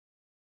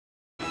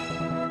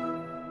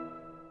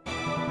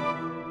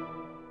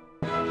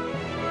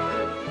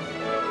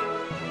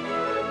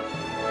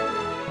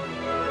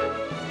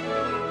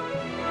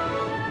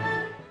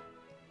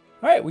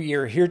right, we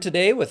are here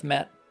today with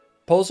Matt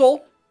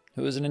Pozel,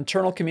 who is an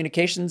internal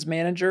communications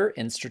manager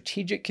in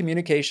strategic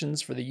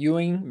communications for the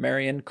Ewing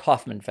Marion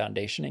Kauffman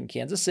Foundation in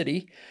Kansas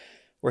City,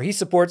 where he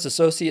supports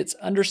associates'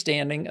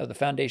 understanding of the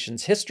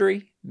foundation's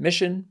history,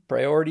 mission,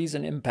 priorities,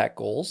 and impact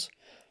goals.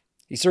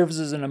 He serves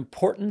as an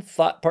important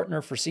thought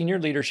partner for senior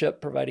leadership,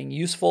 providing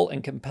useful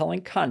and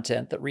compelling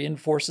content that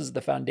reinforces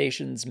the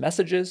foundation's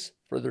messages,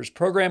 furthers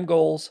program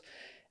goals,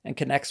 and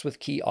connects with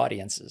key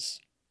audiences.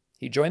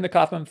 He joined the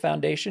Kauffman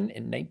Foundation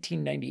in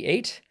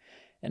 1998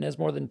 and has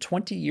more than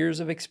 20 years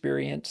of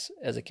experience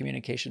as a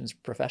communications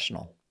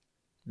professional.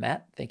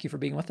 Matt, thank you for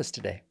being with us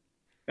today.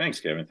 Thanks,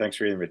 Kevin. Thanks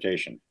for the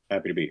invitation.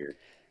 Happy to be here.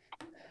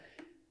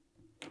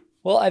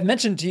 Well, I've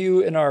mentioned to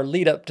you in our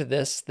lead up to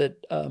this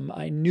that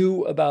I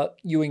knew about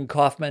Ewing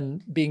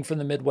Kauffman being from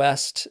the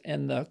Midwest,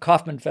 and the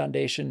Kauffman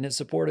Foundation has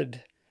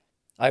supported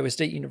Iowa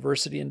State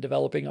University in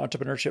developing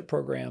entrepreneurship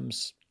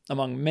programs,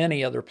 among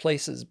many other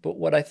places. But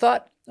what I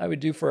thought I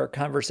would do for our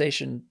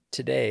conversation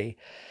today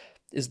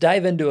is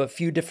dive into a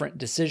few different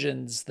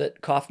decisions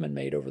that Kauffman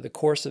made over the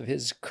course of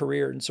his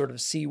career and sort of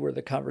see where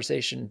the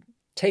conversation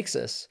takes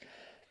us.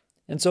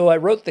 And so I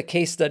wrote the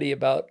case study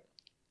about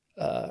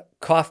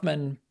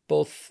Kauffman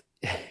both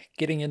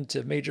getting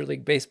into Major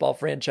League Baseball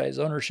franchise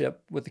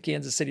ownership with the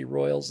Kansas City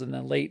Royals in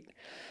the late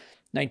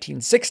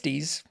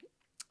 1960s,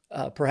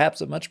 perhaps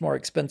a much more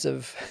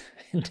expensive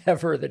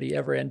endeavor than he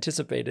ever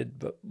anticipated,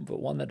 but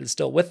one that is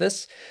still with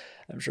us.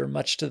 I'm sure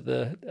much to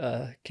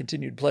the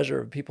continued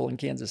pleasure of people in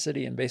Kansas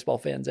City and baseball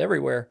fans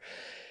everywhere.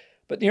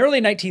 But in the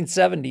early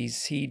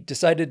 1970s, he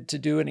decided to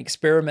do an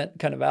experiment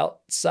kind of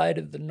outside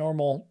of the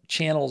normal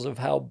channels of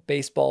how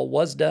baseball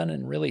was done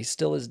and really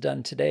still is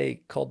done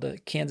today, called the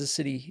Kansas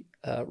City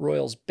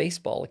Royals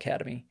Baseball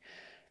Academy.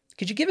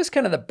 Could you give us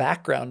kind of the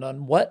background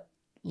on what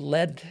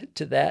led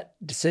to that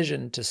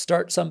decision to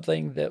start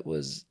something that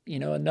was,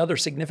 another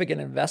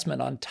significant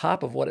investment on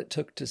top of what it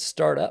took to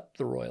start up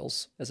the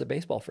Royals as a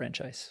baseball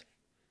franchise?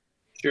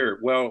 Sure.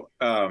 Well,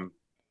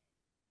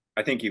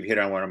 I think you've hit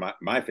on one of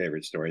my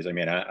favorite stories. I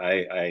mean,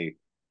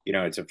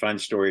 it's a fun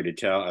story to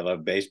tell. I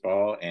love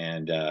baseball,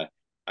 and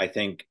I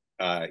think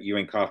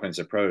Ewing Kauffman's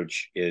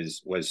approach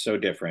was so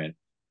different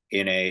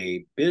in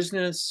a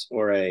business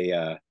or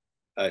a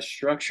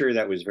structure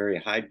that was very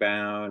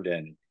hidebound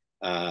and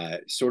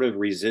sort of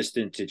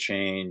resistant to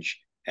change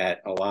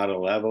at a lot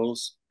of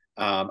levels.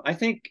 I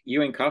think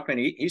Ewing Kauffman,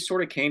 he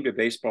sort of came to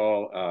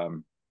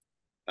baseball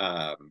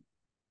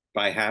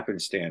by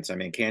happenstance. I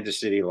mean, Kansas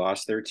City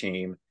lost their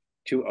team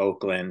to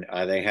Oakland.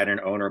 They had an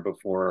owner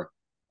before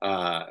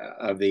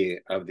of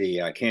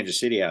the Kansas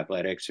City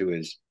Athletics who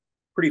was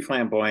pretty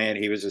flamboyant.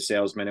 He was a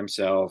salesman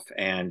himself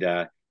and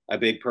a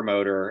big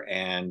promoter,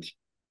 and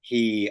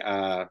he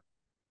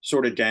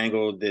sort of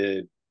dangled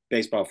the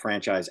baseball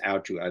franchise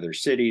out to other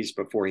cities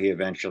before he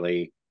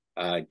eventually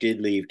did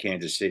leave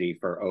Kansas City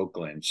for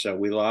Oakland. So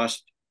we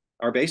lost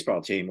our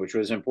baseball team, which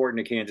was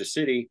important to Kansas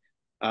City.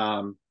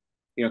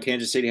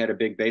 Kansas City had a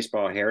big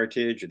baseball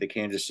heritage, the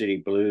Kansas City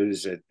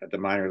Blues at the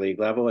minor league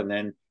level, and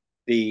then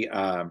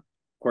of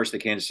course, the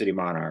Kansas City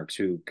Monarchs,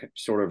 who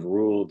sort of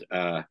ruled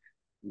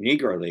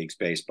Negro Leagues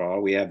baseball.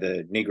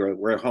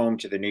 We're home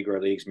to the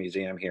Negro Leagues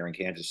Museum here in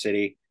Kansas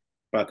City.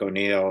 Buck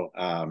O'Neill,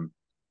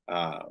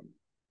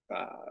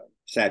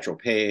 Satchel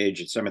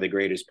Paige, and some of the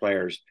greatest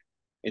players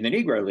in the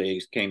Negro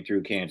Leagues came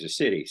through Kansas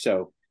City.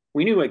 So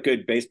we knew what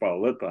good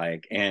baseball looked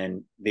like,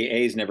 and the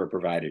A's never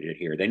provided it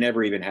here. They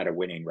never even had a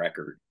winning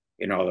record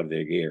in all of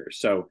their years.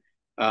 So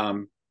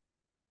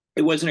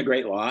it wasn't a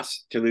great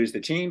loss to lose the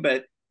team,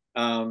 but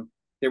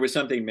there was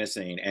something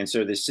missing. And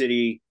so the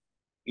city,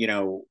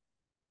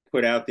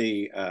 put out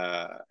the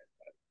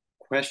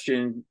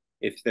question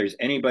if there's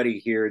anybody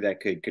here that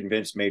could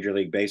convince Major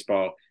League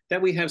Baseball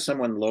that we have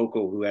someone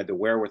local who had the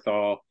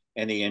wherewithal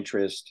and the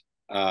interest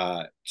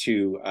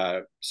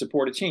to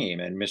support a team.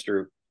 And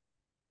Mr.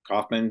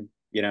 Kauffman,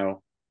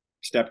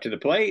 stepped to the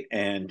plate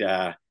and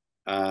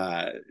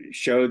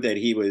showed that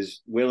he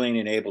was willing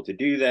and able to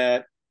do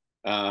that.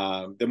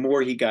 The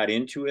more he got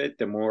into it,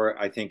 the more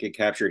I think it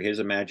captured his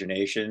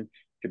imagination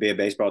to be a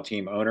baseball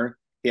team owner.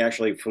 He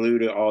actually flew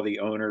to all the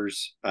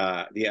owners,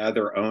 the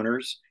other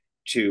owners,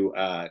 to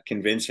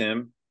convince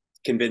them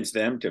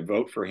to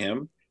vote for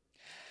him.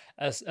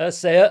 A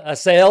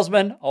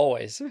salesman,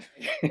 always.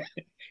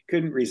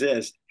 Couldn't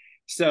resist.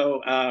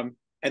 So, and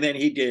then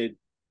he did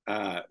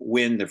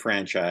win the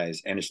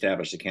franchise and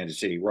establish the Kansas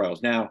City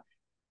Royals. Now,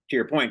 to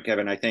your point,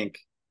 Kevin, I think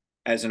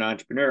as an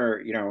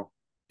entrepreneur,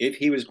 if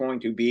he was going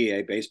to be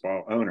a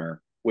baseball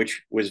owner,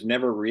 which was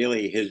never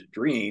really his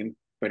dream,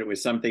 but it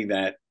was something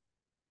that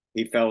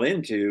he fell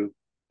into,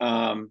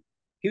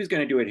 he was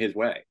going to do it his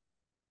way.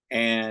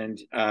 And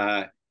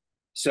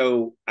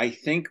so I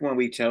think when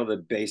we tell the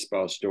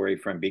baseball story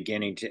from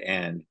beginning to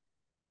end,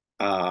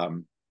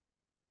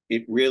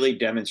 it really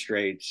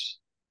demonstrates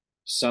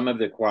some of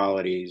the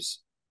qualities,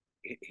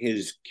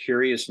 his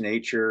curious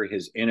nature,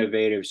 his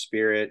innovative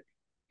spirit,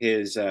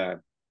 his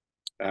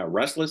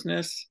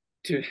restlessness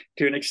to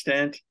an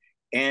extent,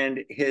 and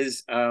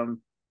his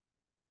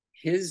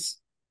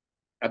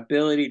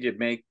ability to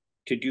make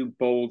to do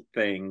bold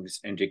things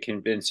and to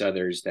convince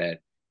others that,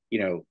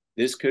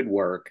 this could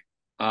work,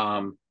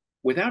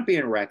 without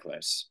being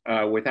reckless,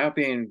 without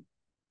being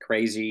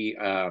crazy.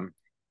 I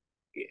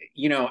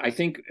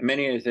think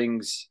many of the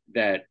things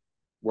that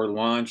were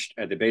launched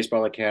at the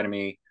Baseball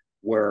Academy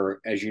were,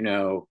 as you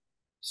know,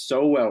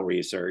 so well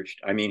researched.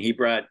 I mean, he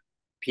brought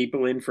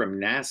people in from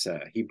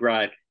NASA. He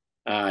brought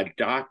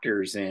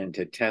doctors in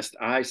to test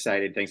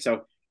eyesight and things.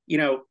 So,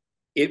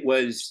 it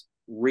was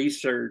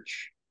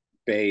research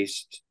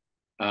based,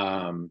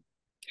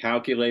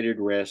 calculated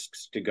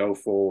risks to go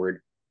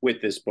forward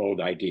with this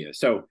bold idea.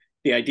 So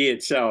the idea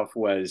itself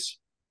was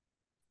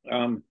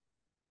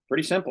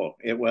pretty simple.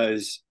 It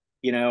was,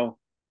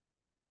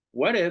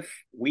 what if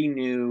we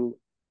knew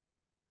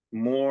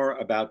more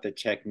about the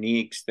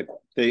techniques,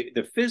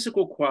 the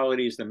physical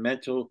qualities, the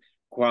mental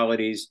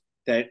qualities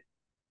that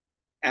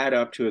add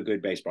up to a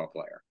good baseball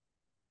player?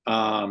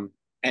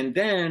 And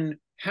then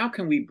how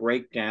can we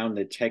break down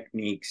the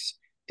techniques,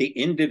 the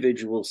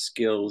individual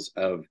skills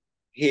of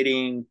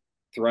hitting,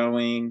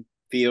 throwing,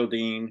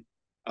 fielding,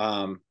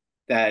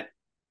 that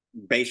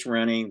base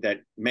running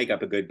that make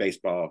up a good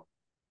baseball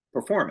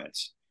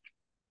performance?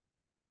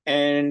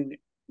 And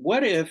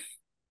what if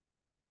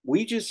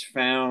we just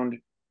found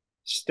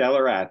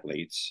stellar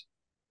athletes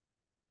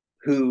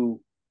who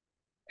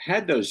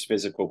had those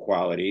physical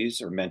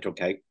qualities or mental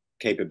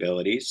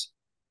capabilities,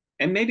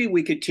 and maybe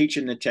we could teach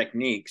them the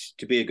techniques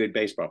to be a good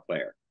baseball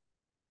player?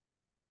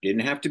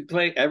 Didn't have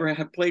to ever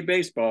have played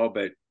baseball,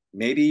 but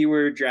maybe you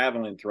were a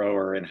javelin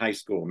thrower in high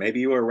school. Maybe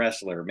you were a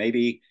wrestler.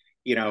 Maybe,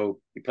 you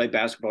played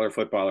basketball or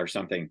football or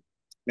something.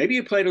 Maybe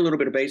you played a little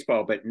bit of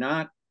baseball, but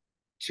not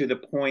to the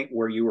point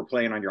where you were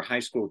playing on your high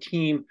school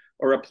team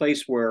or a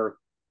place where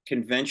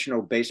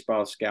conventional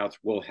baseball scouts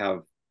will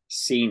have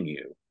seen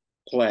you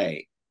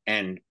play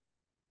and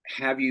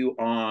have you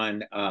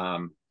on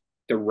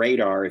the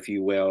radar, if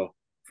you will,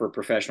 for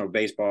professional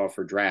baseball,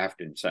 for draft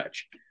and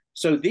such.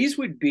 So these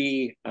would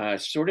be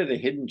sort of the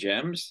hidden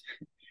gems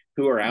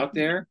who are out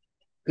there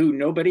who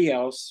nobody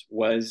else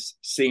was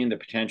seeing the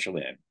potential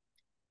in.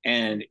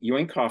 And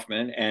Ewing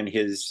Kauffman and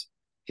his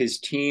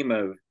team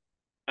of,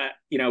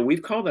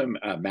 we've called them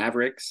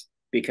Mavericks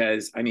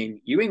because, I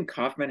mean, Ewing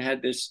Kauffman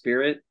had this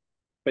spirit,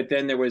 but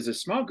then there was a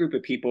small group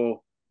of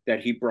people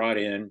that he brought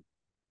in,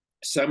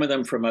 some of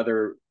them from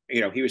other,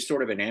 he was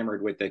sort of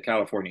enamored with the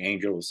California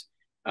Angels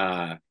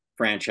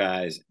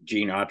franchise,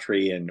 Gene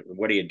Autry and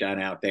what he had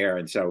done out there.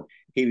 And so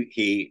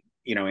he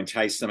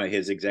enticed some of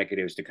his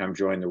executives to come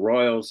join the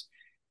Royals.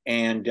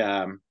 And,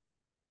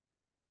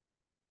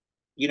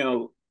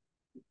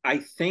 I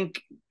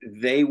think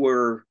they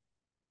were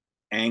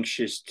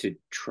anxious to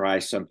try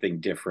something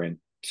different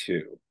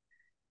too.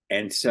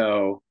 And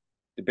so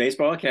the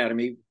Baseball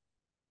Academy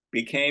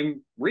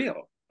became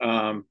real.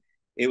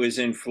 It was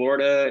in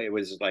Florida. It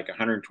was like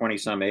 120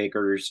 some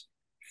acres,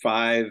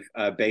 5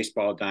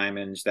 baseball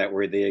diamonds that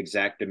were the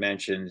exact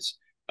dimensions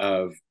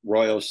of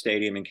Royal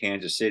Stadium in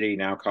Kansas City,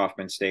 now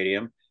Kauffman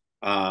Stadium.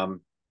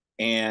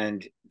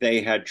 And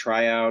they had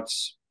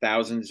tryouts,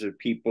 thousands of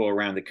people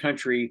around the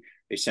country.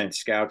 They sent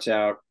scouts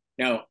out.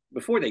 Now,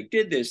 before they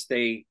did this,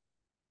 they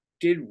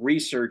did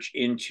research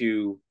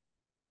into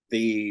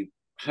the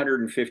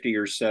 150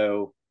 or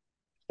so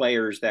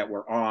players that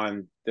were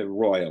on the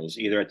Royals,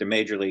 either at the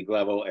major league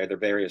level or the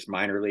various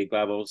minor league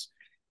levels.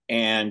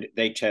 And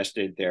they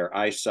tested their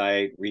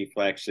eyesight,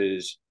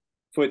 reflexes,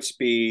 foot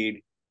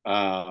speed.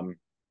 They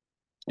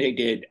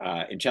did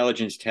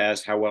intelligence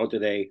tests. How well do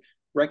they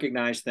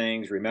recognize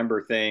things,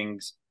 remember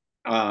things?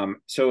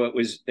 So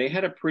they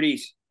had a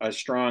pretty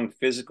strong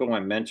physical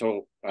and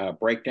mental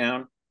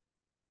breakdown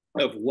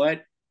of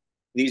what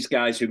these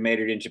guys who made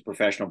it into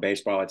professional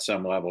baseball at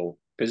some level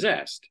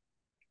possessed.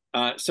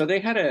 So they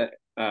had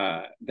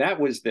that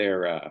was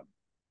their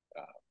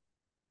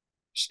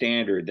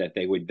standard that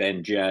they would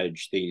then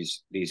judge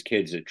these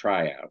kids at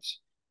tryouts.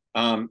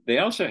 They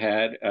also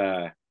had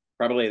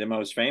probably the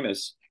most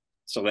famous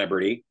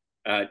celebrity,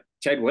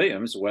 Ted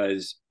Williams,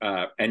 was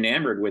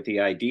enamored with the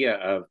idea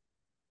of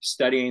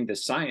studying the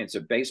science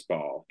of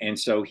baseball. And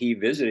so he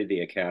visited the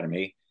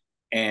academy,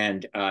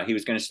 and he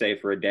was going to stay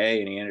for a day,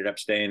 and he ended up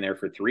staying there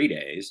for 3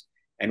 days.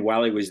 And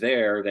while he was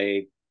there,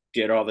 they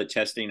did all the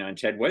testing on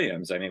Ted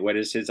Williams. I mean, what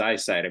is his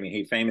eyesight? I mean,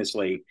 he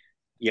famously,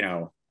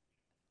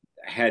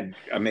 had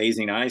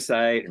amazing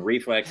eyesight and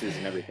reflexes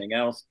and everything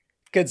else.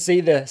 Could see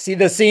the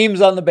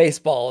seams on the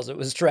baseball as it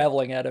was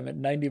traveling at him at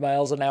 90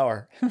 miles an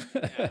hour.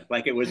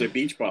 Like it was a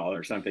beach ball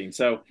or something.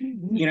 So,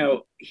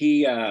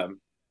 he,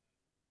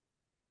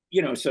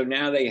 so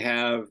now they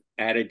have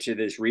added to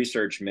this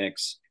research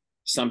mix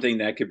something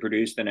that could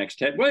produce the next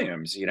Ted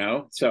Williams,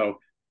 So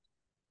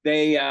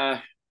they,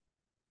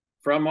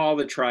 from all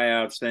the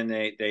tryouts, then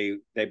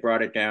they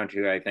brought it down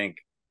to, I think,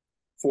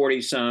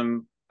 40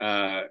 some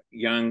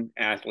young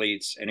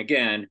athletes. And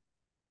again,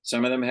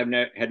 some of them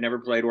had never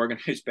played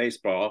organized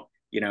baseball,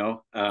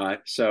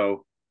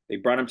 so they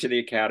brought them to the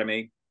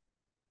academy.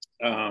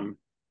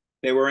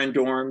 They were in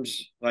dorms,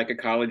 like a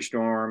college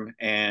dorm,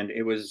 and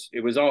it was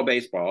all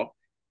baseball.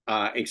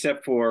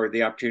 except for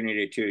the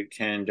opportunity to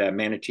attend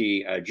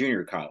Manatee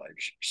Junior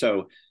College.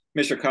 So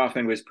Mr.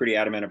 Kauffman was pretty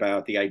adamant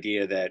about the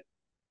idea that,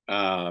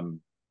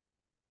 um,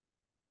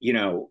 you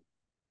know,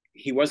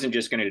 he wasn't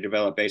just going to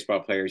develop baseball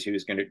players; he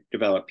was going to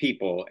develop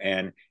people.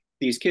 And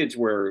these kids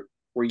were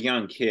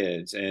young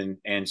kids,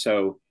 and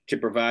so to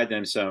provide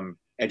them some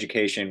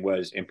education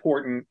was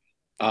important.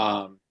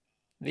 Um,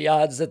 The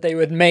odds that they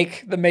would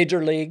make the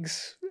major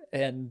leagues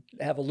and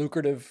have a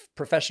lucrative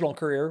professional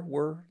career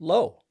were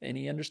low. And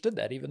he understood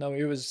that, even though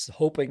he was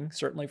hoping,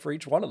 certainly for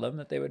each one of them,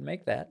 that they would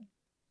make that.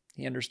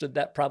 He understood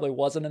that probably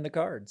wasn't in the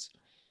cards.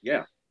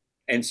 yeah,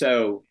 and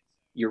so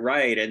you're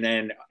right.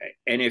 And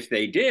if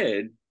they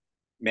did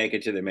make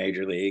it to the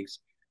major leagues,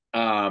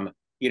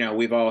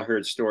 we've all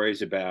heard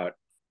stories about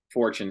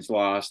fortunes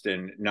lost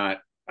and not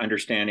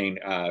understanding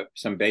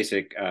some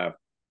basic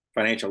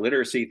financial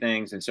literacy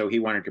things. And so he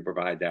wanted to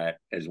provide that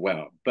as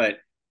well. But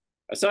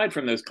aside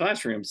from those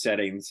classroom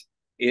settings,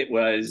 it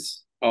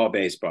was all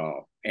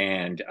baseball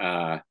and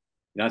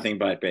nothing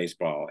but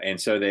baseball. And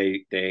so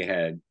they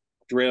had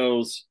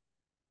drills.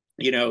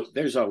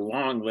 There's a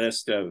long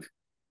list of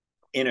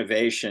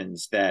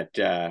innovations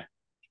that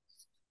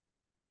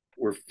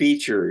were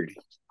featured.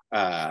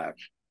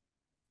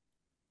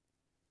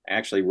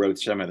 Actually wrote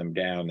some of them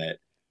down that.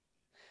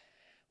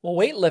 Well,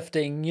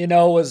 weightlifting,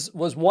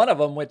 was one of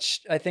them,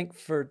 which I think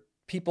for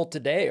people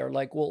today are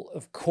like, well,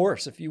 of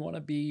course, if you want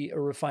to be a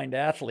refined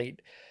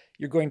athlete,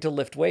 you're going to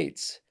lift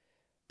weights.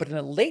 But in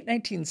the late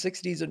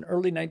 1960s and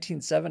early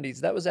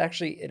 1970s, that was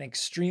actually an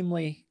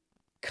extremely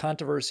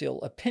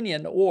controversial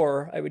opinion,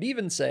 or I would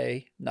even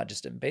say, not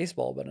just in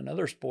baseball, but in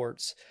other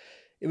sports,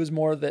 it was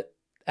more that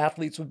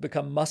athletes would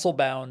become muscle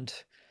bound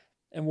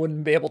and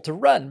wouldn't be able to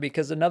run,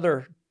 because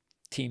another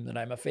team that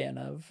I'm a fan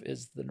of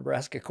is the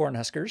Nebraska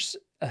Cornhuskers.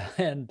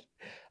 And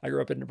I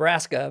grew up in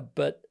Nebraska,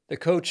 but the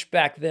coach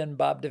back then,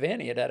 Bob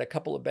Devaney, had a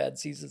couple of bad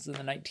seasons in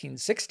the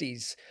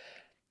 1960s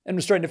and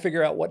was trying to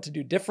figure out what to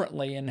do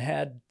differently, and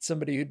had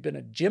somebody who'd been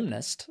a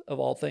gymnast, of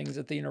all things,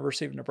 at the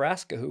University of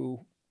Nebraska,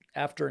 who,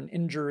 after an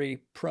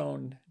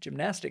injury-prone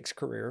gymnastics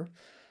career,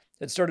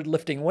 had started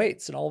lifting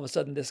weights. And all of a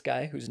sudden, this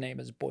guy, whose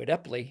name is Boyd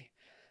Epley,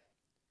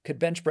 could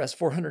bench press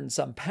 400 and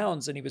some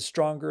pounds, and he was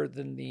stronger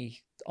than the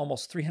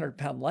almost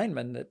 300-pound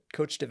lineman that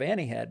Coach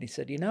Devaney had. And he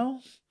said,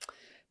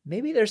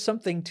 maybe there's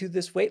something to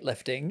this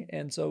weightlifting.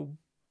 And so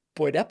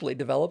Boyd Epley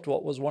developed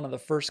what was one of the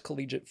first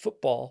collegiate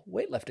football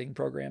weightlifting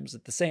programs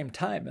at the same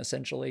time,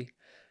 essentially.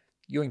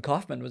 Ewing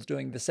Kauffman was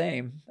doing the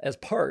same as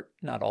part,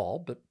 not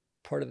all, but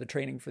part of the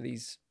training for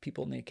these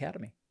people in the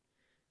academy.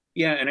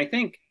 Yeah, and I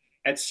think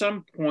at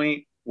some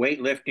point,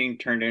 weightlifting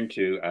turned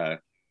into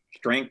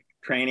strength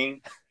training.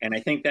 And I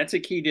think that's a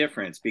key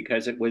difference,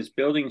 because it was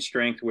building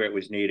strength where it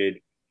was needed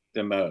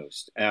the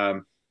most.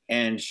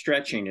 And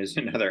stretching is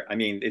another. I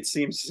mean, it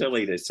seems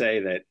silly to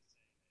say that,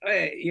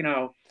 hey,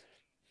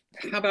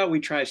 how about we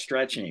try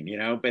stretching,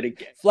 but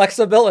again,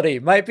 flexibility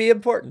might be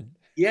important.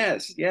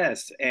 Yes.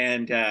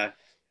 And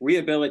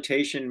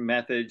rehabilitation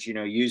methods,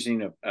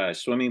 using a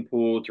swimming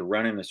pool to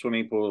run in the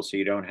swimming pool so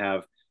you don't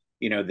have,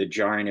 the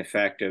jarring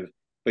effect of,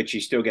 but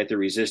you still get the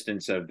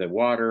resistance of the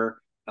water.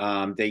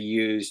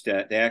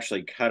 They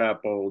actually cut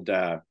up old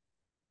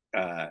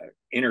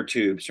inner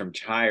tubes from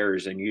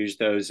tires and used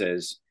those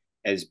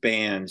as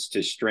bands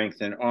to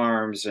strengthen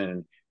arms,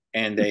 and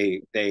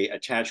they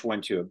attach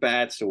one to a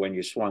bat, so when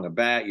you swung a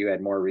bat, you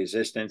had more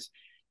resistance.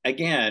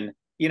 Again,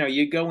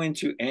 you go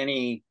into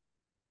any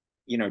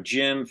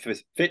gym,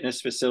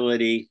 fitness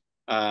facility,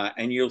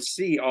 and you'll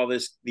see all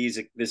this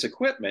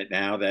equipment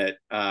now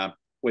that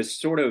was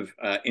sort of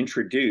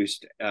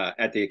introduced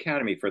at the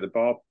academy for the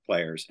ball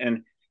players.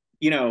 And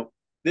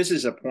this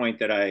is a point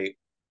that I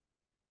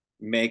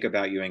make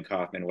about Ewing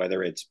Kauffman,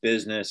 whether it's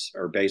business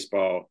or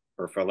baseball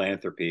or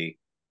philanthropy.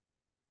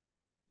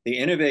 The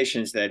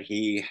innovations that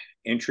he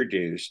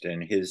introduced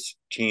and his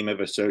team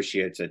of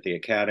associates at the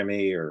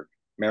academy or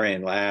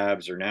Marion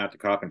Labs or now at the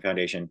Kauffman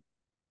Foundation,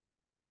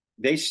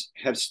 they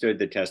have stood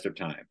the test of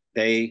time.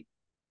 They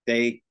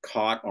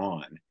caught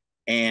on,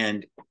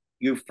 and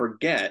you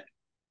forget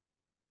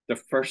the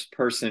first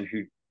person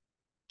who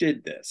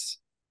did this,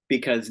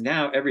 because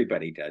now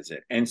everybody does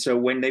it. And so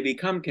when they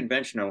become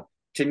conventional,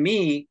 to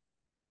me,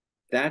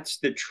 that's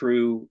the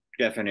true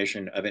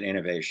definition of an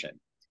innovation.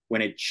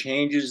 When it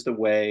changes the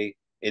way,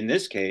 in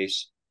this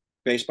case,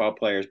 baseball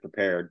players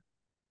prepared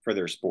for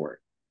their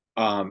sport.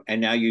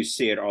 And now you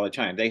see it all the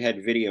time. They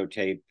had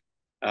videotape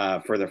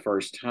for the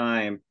first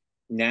time.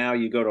 Now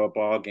you go to a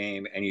ball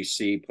game and you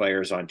see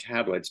players on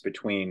tablets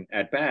between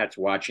at-bats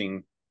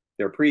watching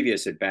their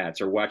previous at-bats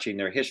or watching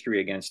their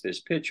history against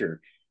this pitcher.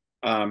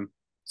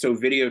 So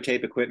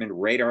videotape equipment,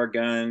 radar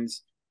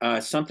guns,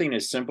 something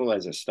as simple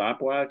as a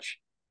stopwatch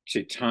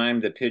to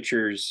time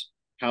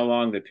how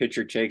long the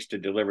pitcher takes to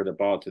deliver the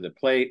ball to the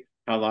plate,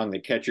 how long the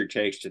catcher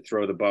takes to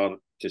throw the ball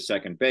to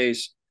second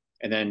base,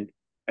 and then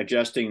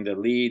adjusting the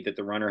lead that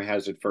the runner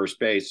has at first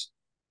base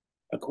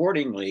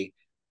accordingly,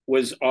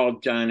 was all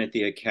done at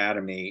the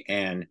academy.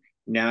 And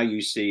now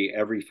you see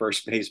every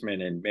first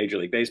baseman in Major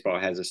League Baseball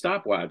has a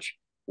stopwatch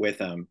with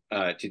them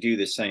to do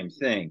the same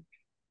thing.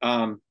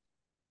 Um,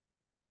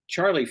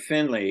 Charlie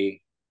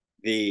Finley,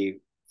 the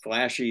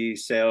flashy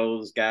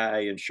sales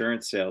guy,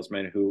 insurance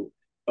salesman who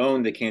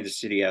owned the Kansas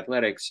City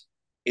Athletics,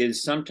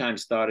 is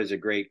sometimes thought as a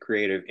great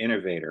creative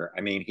innovator.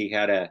 I mean, he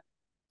had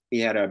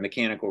a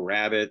mechanical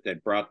rabbit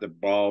that brought the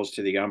balls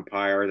to the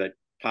umpire that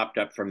popped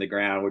up from the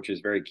ground, which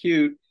is very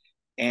cute.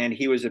 And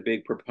he was a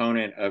big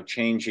proponent of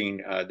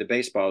changing the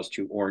baseballs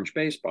to orange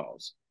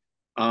baseballs.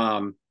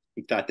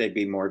 He thought they'd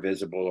be more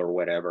visible or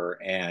whatever.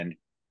 And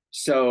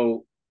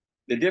so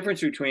the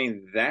difference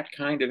between that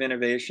kind of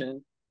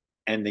innovation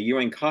and the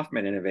Ewing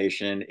Kauffman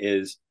innovation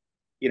is,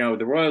 you know,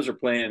 the Royals are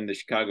playing the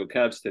Chicago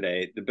Cubs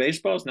today. The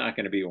baseball's not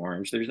going to be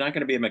orange. There's not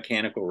going to be a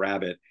mechanical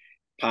rabbit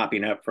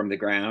popping up from the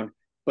ground,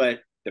 but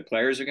the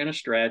players are going to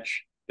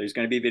stretch. There's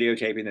going to be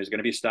videotaping. There's going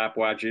to be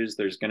stopwatches.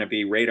 There's going to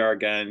be radar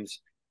guns.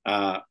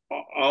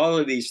 All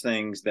of these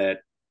things that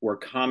were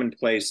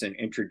commonplace and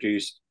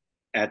introduced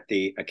at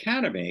the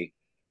academy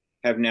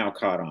have now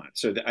caught on.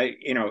 So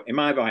in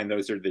my mind,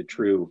 those are the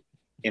true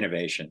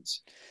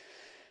innovations.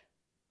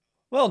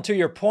 Well, to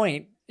your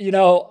point, you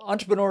know,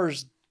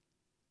 entrepreneurs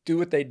do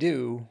what they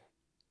do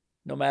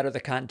no matter the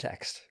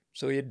context.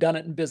 So he had done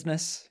it in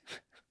business.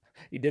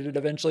 He did it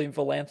eventually in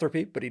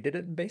philanthropy, but he did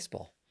it in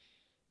baseball.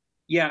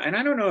 Yeah, and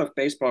I don't know if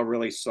baseball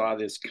really saw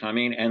this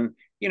coming. And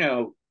you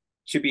know,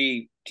 to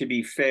be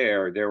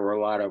fair, there were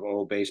a lot of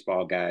old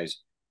baseball guys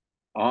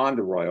on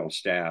the Royal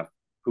staff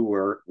who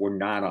were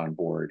not on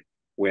board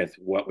with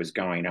what was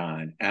going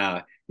on.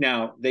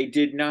 Now, they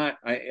did not.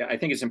 I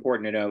think it's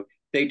important to note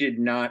they did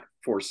not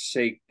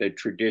forsake the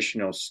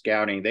traditional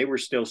scouting. They were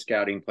still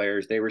scouting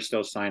players. They were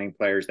still signing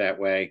players that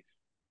way.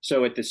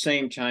 So at the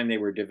same time, they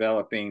were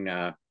developing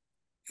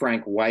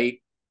Frank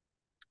White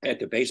at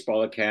the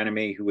Baseball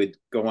Academy, who would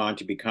go on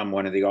to become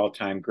one of the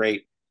all-time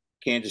great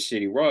Kansas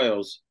City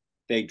Royals.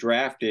 They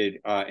drafted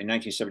in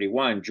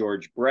 1971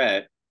 George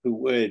Brett, who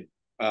would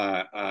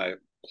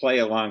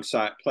play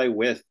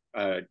with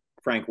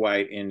Frank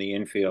White in the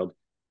infield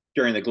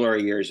during the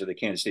glory years of the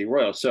Kansas City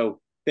Royals. So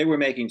they were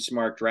making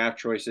smart draft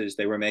choices.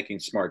 They were making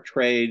smart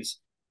trades.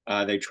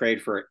 They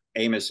traded for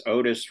Amos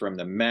Otis from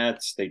the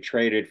Mets. They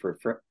traded for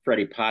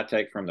Freddie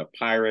Patek from the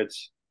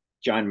Pirates,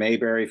 John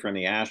Mayberry from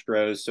the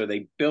Astros. So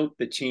they built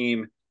the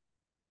team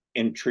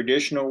in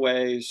traditional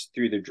ways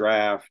through the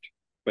draft,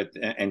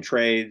 and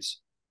trades,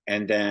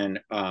 and then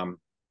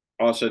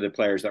also the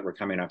players that were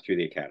coming up through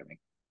the academy.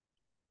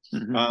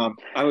 Mm-hmm.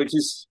 I would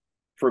just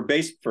for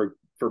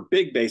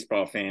big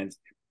baseball fans,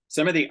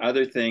 some of the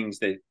other things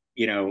that,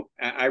 you know,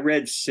 I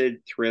read Sid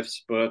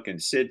Thrift's book,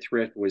 and Sid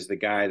Thrift was the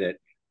guy that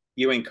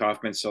Ewing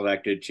Kauffman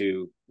selected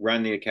to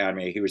run the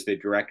academy. He was the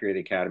director of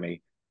the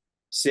academy.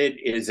 Sid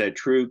is a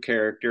true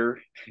character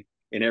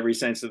in every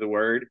sense of the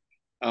word.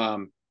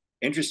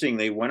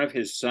 Interestingly, one of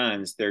his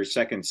sons, their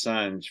second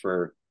sons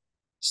for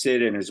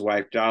Sid and his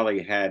wife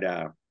Dolly, had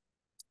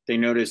they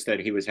noticed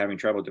that he was having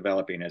trouble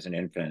developing as an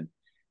infant,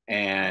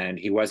 and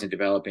he wasn't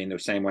developing the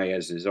same way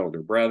as his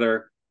older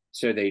brother.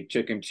 So they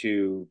took him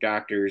to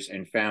doctors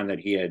and found that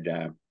he had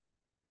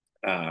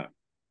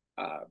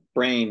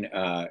brain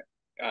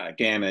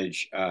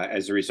damage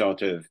as a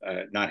result of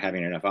not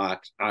having enough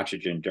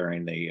oxygen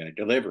during the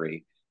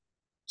delivery.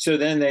 So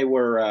then they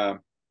were,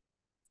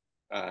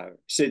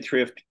 Sid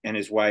Thrift and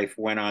his wife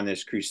went on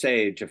this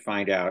crusade to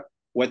find out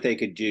what they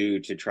could do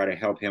to try to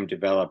help him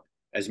develop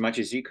as much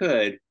as he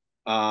could.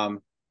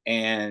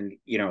 And,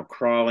 you know,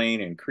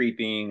 crawling and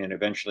creeping and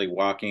eventually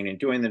walking and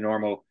doing the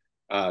normal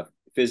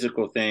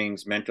physical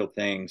things, mental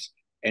things.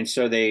 And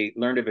so they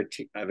learned of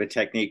a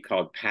technique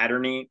called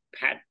patterning.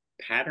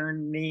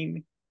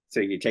 So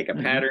you take a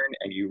pattern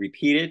and you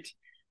repeat it.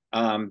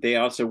 They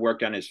also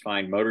worked on his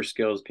fine motor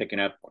skills, picking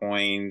up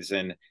coins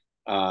and,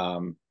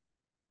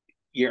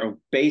 you know,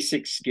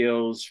 basic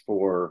skills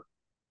for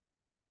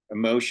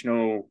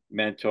emotional,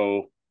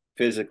 mental,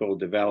 physical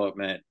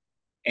development.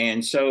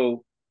 And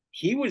so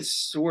he was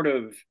sort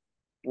of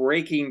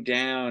breaking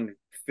down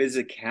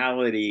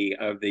physicality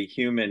of the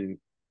human,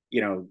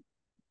 you know,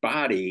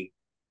 body,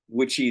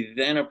 which he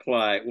then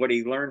applied what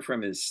he learned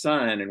from his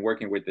son and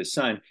working with his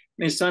son.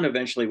 And his son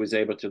eventually was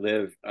able to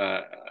live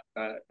a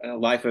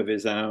life of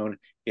his own.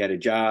 He had a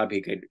job.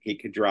 He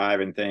could drive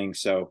and things.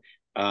 So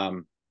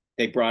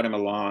they brought him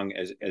along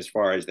as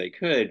far as they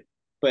could.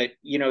 But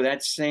you know,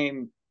 that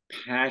same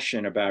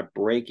passion about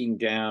breaking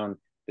down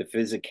the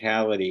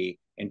physicality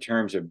in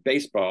terms of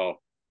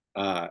baseball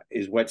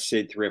is what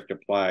Sid Thrift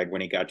applied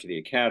when he got to the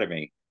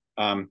academy.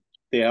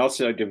 They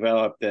also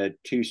developed the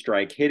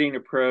two-strike hitting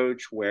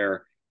approach,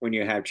 where when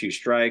you have two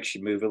strikes,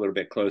 you move a little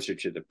bit closer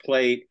to the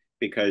plate,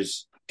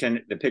 because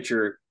the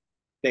pitcher,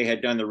 they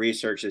had done the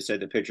research that said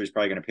the pitcher is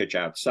probably going to pitch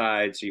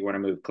outside. So you want to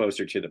move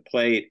closer to the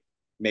plate,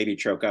 maybe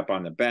choke up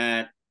on the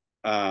bat,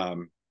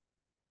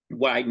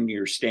 widen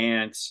your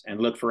stance and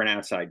look for an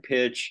outside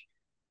pitch.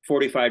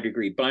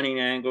 45-degree bunting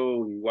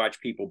angle. You watch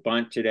people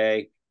bunt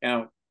today.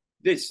 Now,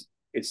 it's,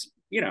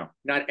 you know,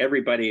 not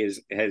everybody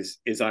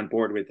is on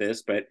board with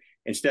this, but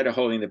instead of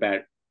holding the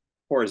bat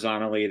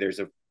horizontally, there's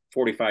a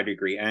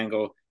 45-degree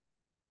angle.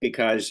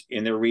 because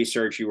in their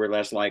research you were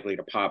less likely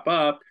to pop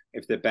up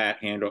if the bat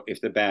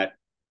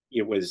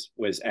was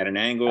at an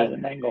At angle.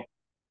 an angle.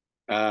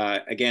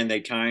 Again,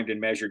 they timed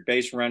and measured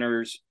base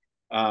runners.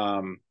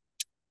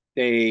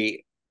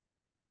 They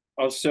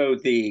also,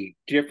 the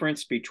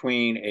difference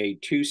between a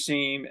two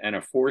seam and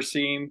a four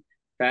seam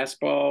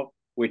fastball,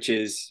 which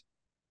is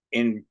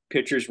in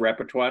pitchers'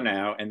 repertoire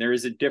now, and there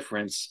is a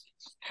difference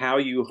how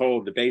you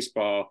hold the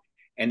baseball.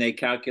 And they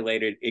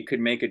calculated it could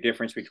make a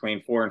difference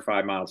between 4 and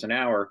 5 miles an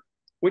hour,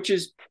 which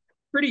is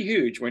pretty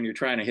huge when you're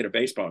trying to hit a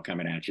baseball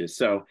coming at you.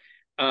 So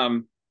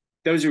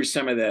those are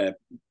some of the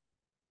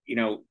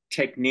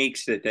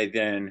techniques that they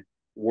then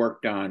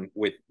worked on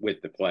with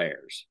the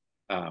players.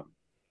 And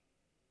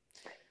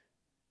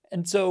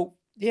so,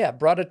 yeah,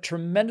 brought a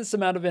tremendous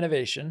amount of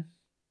innovation.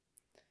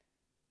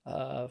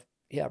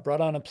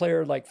 Brought on a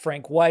player like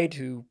Frank White,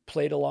 who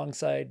played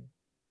alongside,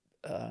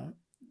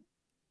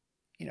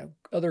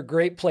 other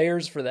great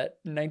players for that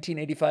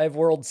 1985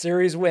 World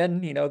Series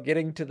win,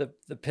 getting to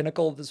the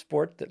pinnacle of the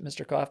sport that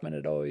Mr. Kauffman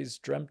had always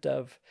dreamt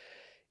of.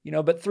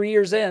 But 3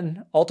 years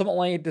in,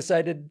 ultimately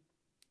decided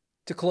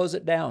to close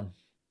it down.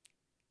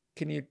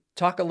 Can you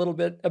talk a little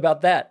bit about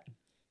that?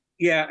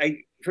 Yeah,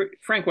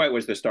 Frank White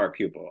was the star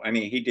pupil. I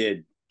mean, he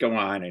did go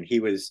on, and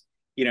he was,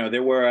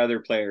 there were other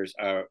players.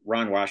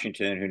 Ron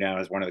Washington, who now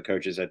is one of the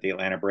coaches at the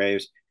Atlanta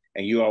Braves,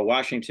 and UL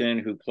Washington,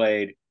 who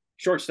played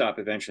shortstop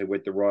eventually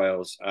with the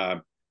Royals.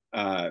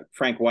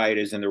 Frank White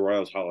is in the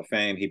Royals Hall of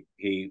Fame.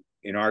 He,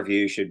 in our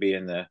view, should be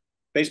in the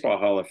Baseball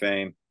Hall of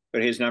Fame,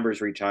 but his numbers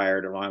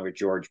retired along with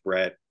George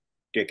Brett,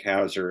 Dick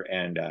Hauser,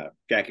 and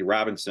Jackie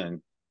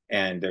Robinson.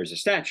 And there's a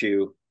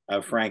statue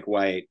of Frank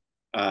White.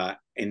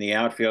 In the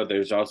outfield,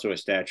 there's also a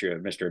statue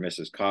of Mr. and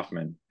Mrs.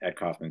 Kauffman at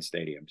Kauffman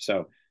Stadium.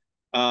 So,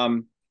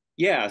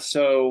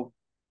 so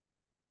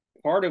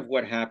part of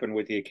what happened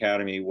with the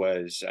Academy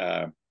was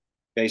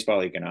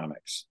baseball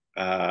economics.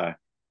 I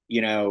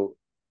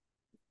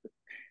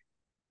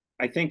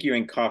think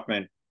Ewing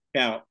Kauffman,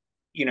 now,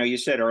 you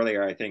said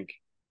earlier, I think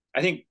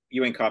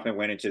Ewing Kauffman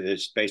went into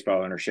this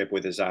baseball ownership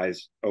with his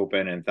eyes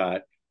open and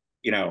thought,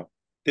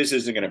 this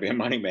isn't going to be a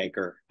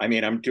moneymaker. I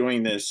mean, I'm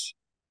doing this.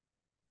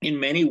 In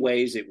many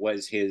ways, it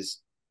was his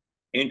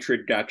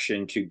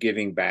introduction to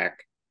giving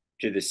back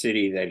to the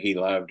city that he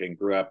loved and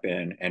grew up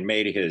in, and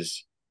made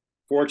his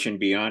fortune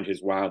beyond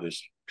his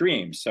wildest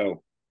dreams.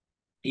 So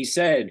he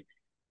said,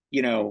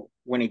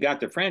 when he got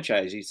the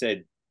franchise, he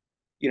said,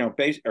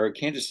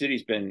 Kansas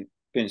City's been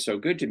so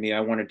good to me,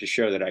 I wanted to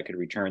show that I could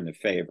return the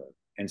favor.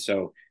 And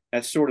so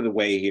that's sort of the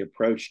way he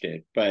approached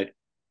it. But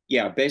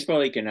yeah,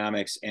 baseball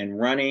economics and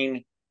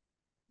running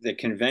the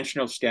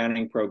conventional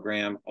scouting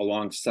program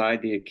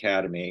alongside the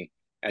academy.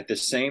 At the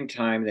same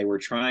time, they were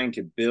trying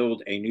to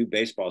build a new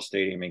baseball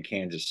stadium in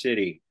Kansas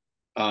City.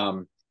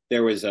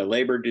 There was a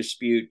labor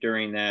dispute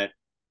during that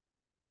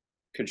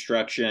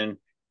construction.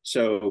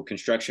 So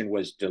construction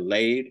was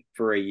delayed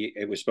for a year.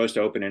 It was supposed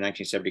to open in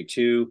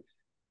 1972.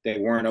 They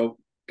weren't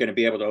going to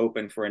be able to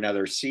open for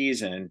another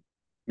season.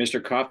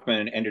 Mr.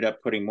 Kauffman ended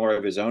up putting more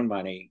of his own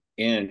money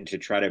in to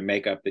try to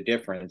make up the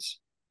difference.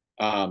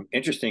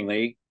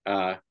 Interestingly,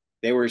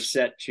 they were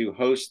set to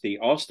host the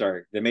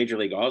Major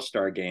League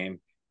All-Star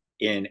game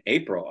in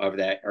April of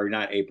that, or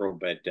not April,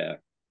 but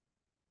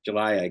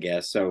July, I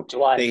guess. So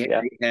July, they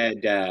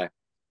had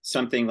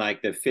something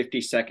like the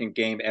 52nd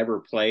game ever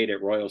played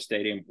at Royal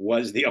Stadium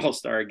was the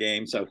All-Star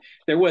game. So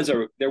there was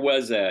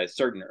a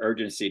certain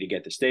urgency to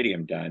get the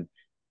stadium done.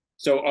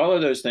 So all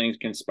of those things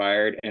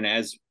conspired. And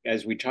as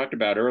we talked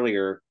about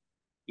earlier,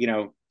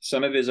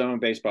 some of his own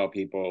baseball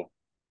people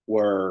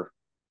were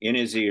in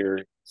his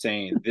ear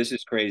saying, this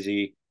is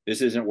crazy.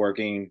 This isn't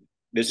working.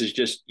 This is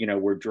just,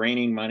 we're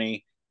draining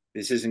money.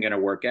 This isn't going to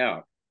work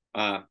out.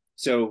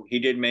 So he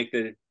did make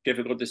the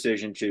difficult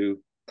decision to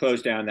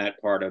close down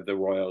that part of the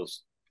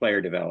Royals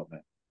player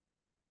development.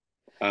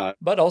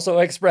 But also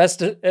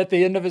expressed at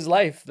the end of his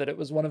life that it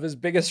was one of his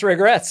biggest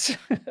regrets,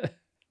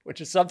 which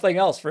is something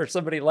else for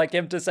somebody like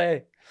him to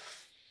say.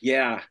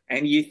 Yeah.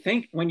 And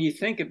when you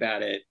think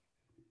about it,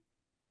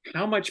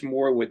 how much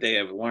more would they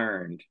have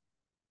learned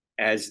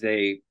as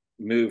they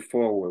move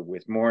forward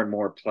with more and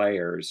more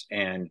players?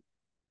 And,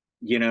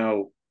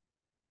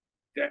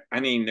 I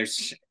mean,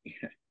 there's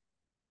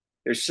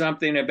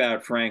something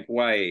about Frank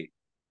White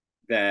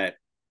that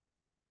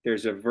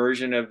there's a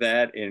version of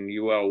that in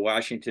UL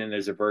Washington.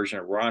 There's a version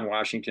of Ron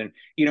Washington.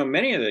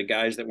 Many of the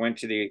guys that went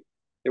to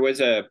there was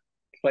a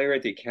player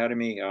at the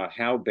Academy,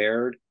 Hal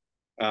Baird.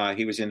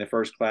 He was in the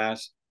first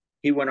class.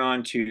 He went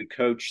on to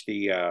coach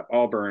the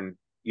Auburn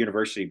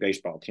University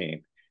baseball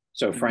team.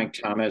 So Frank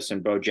Thomas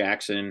and Bo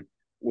Jackson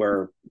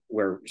were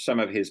some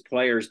of his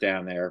players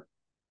down there.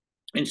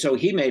 And so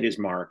he made his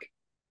mark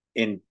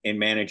in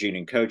managing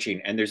and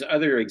coaching. And there's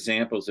other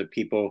examples of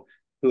people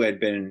who had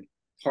been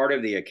part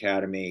of the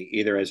academy,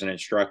 either as an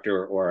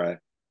instructor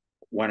or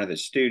one of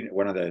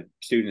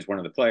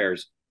the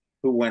players,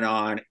 who went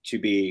on to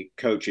be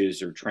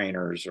coaches or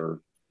trainers or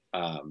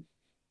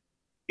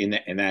in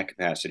that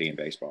capacity in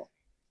baseball.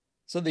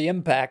 So the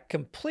impact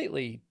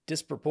completely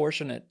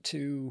disproportionate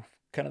to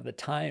kind of the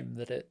time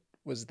that it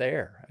was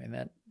there. I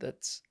mean,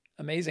 that's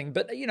amazing.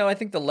 But, I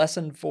think the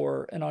lesson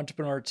for an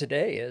entrepreneur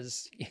today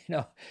is,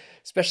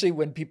 especially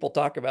when people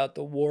talk about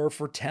the war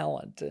for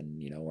talent and,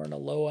 we're in a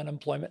low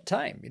unemployment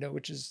time,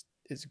 which is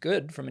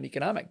good from an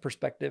economic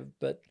perspective.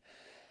 But,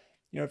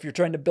 if you're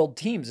trying to build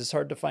teams, it's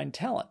hard to find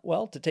talent.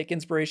 Well, to take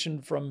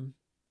inspiration from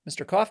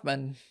Mr.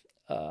 Kauffman,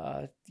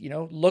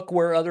 look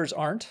where others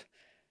aren't,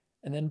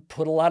 and then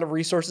put a lot of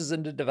resources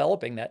into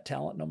developing that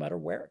talent, no matter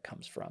where it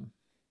comes from.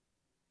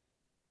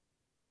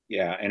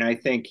 Yeah. And I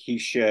think he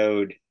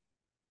showed,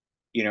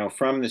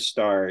 from the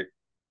start,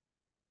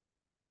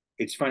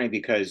 it's funny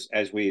because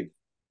as we've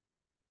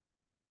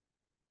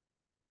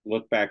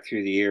looked back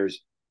through the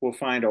years, we'll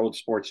find old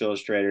Sports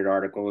Illustrated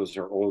articles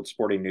or old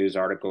Sporting News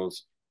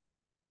articles.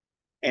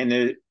 And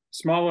the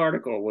small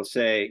article will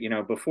say,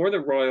 before the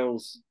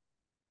Royals,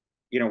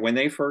 when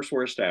they first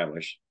were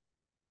established,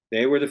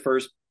 they were the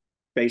first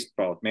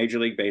Major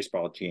League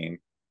Baseball team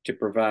to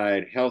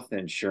provide health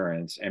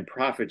insurance and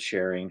profit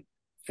sharing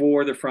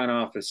for the front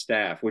office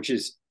staff, which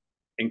is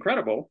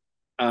incredible.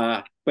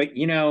 But,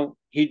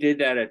 he did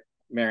that at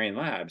Marion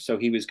Labs, so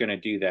he was going to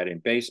do that in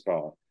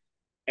baseball.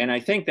 And I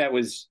think that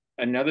was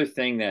another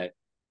thing that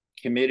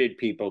committed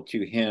people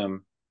to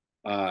him.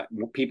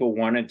 People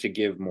wanted to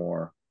give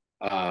more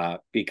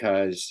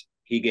because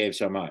he gave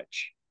so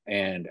much.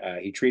 And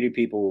he treated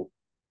people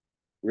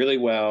really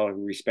well,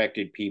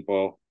 respected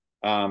people.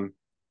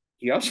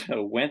 He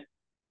also went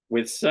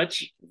with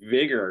such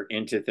vigor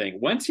into things.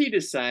 Once he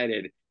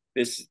decided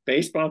this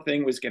baseball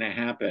thing was going to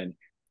happen,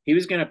 he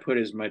was going to put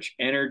as much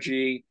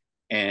energy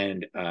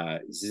and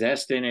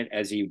zest in it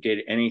as he did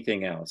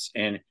anything else.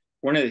 And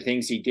one of the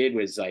things he did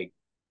was, like,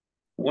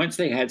 once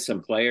they had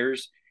some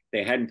players,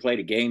 they hadn't played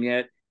a game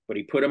yet, but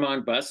he put them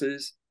on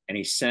buses and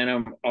he sent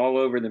them all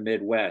over the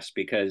Midwest,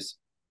 because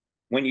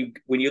when you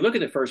look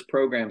at the first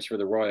programs for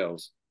the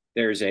Royals,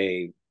 there's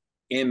a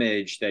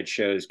image that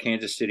shows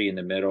Kansas City in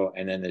the middle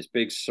and then this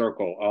big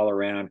circle all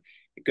around.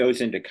 It goes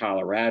into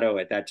Colorado.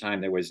 At that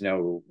time, there was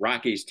no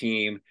Rockies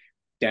team,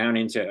 down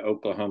into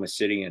Oklahoma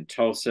City and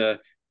Tulsa,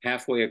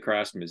 halfway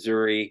across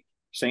Missouri.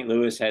 St.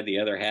 Louis had the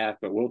other half,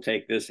 but we'll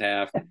take this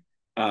half,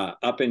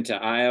 up into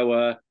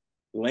Iowa,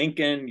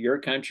 Lincoln, your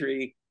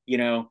country,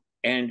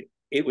 and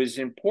it was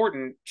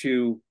important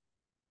to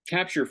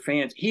capture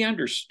fans. He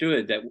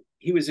understood that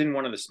he was in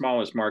one of the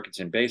smallest markets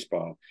in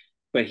baseball,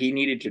 but he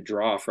needed to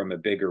draw from a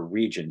bigger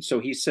region. So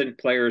he sent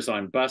players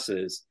on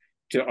buses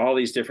to all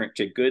these different,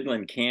 to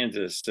Goodland,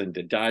 Kansas, and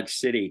to Dodge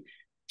City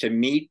to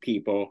meet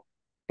people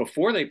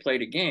before they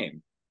played a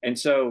game. And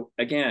so,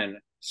 again,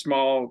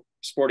 small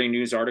Sporting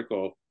News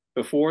article,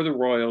 before the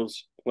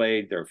Royals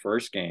played their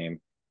first game,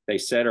 they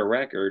set a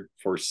record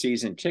for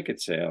season ticket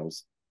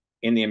sales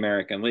in the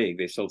American League.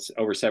 They sold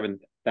over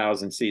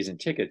 7,000 season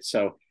tickets.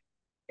 So,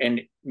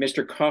 and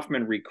Mr.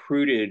 Kauffman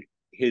recruited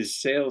his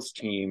sales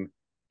team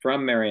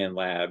from Marion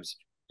Labs,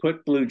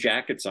 put blue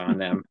jackets on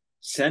them,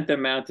 sent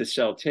them out to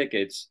sell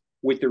tickets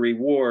with the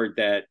reward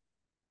that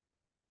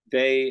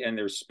they and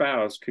their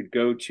spouse could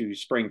go to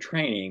spring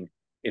training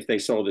if they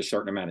sold a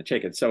certain amount of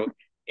tickets. So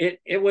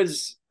it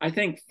was, I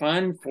think,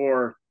 fun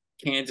for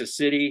Kansas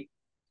City,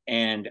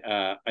 and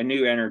a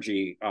new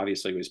energy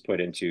obviously was put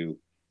into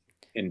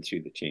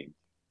the team.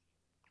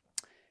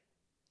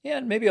 Yeah,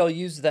 and maybe I'll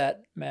use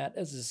that, Matt,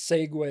 as a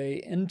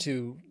segue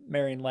into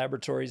Marion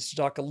Laboratories to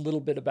talk a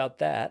little bit about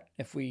that.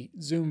 If we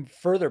zoom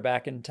further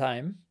back in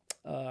time,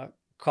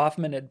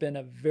 Kauffman had been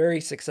a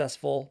very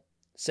successful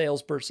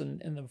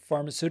salesperson in the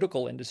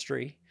pharmaceutical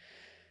industry,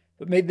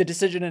 but made the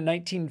decision in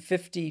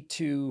 1950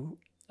 to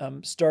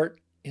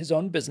start his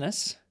own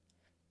business.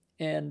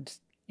 And,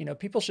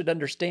 people should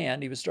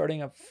understand he was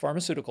starting a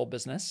pharmaceutical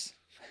business.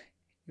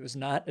 He was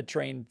not a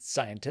trained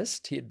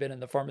scientist. He had been in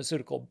the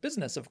pharmaceutical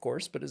business, of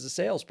course, but as a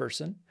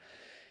salesperson.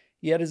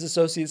 He had his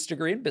associate's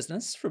degree in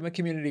business from a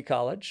community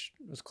college.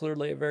 He was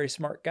clearly a very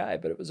smart guy,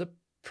 but it was a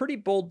pretty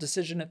bold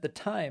decision at the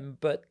time.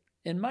 But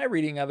in my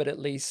reading of it, at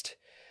least,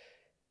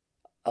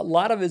 a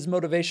lot of his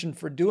motivation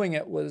for doing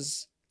it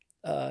was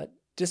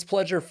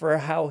displeasure for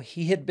how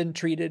he had been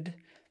treated,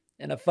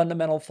 and a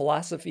fundamental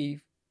philosophy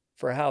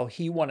for how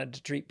he wanted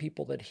to treat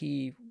people that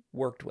he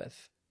worked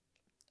with.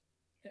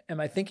 Am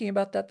I thinking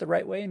about that the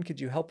right way? And could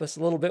you help us a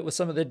little bit with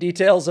some of the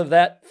details of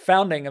that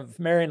founding of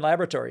Marion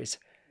Laboratories?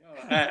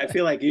 I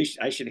feel like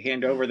I should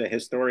hand over the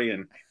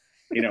historian,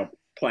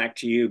 plaque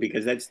to you,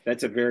 because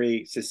that's a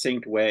very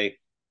succinct way.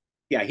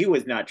 Yeah, he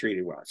was not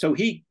treated well. So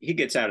he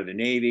gets out of the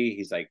Navy.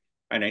 He's like,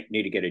 I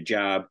need to get a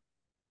job.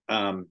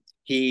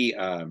 He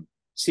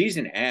sees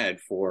an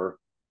ad for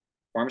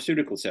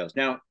pharmaceutical sales.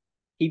 Now,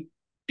 he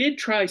did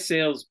try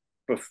sales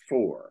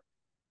before.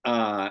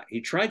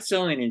 He tried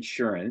selling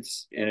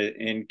insurance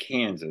in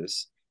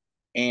Kansas,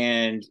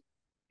 and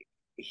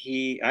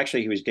he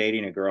was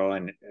dating a girl,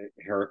 and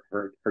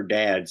her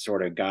dad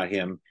sort of got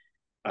him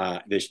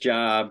this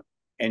job,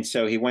 and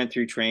so he went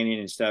through training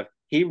and stuff.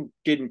 He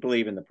didn't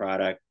believe in the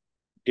product.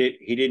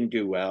 He didn't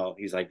do well.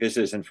 He's like, this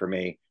isn't for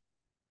me.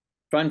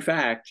 Fun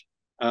fact: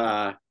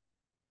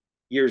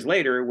 years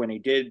later, when he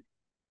did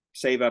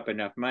save up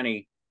enough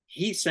money,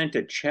 he sent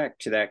a check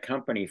to that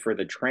company for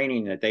the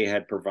training that they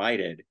had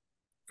provided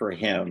for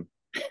him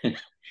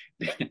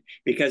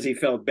because he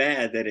felt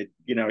bad that it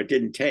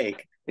didn't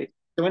take.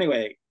 So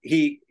anyway,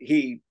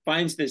 he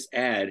finds this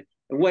ad,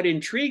 and what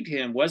intrigued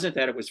him wasn't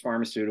that it was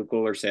pharmaceutical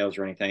or sales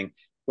or anything,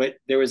 but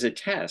there was a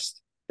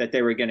test that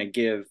they were going to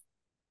give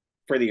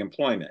for the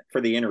employment,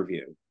 for the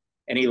interview.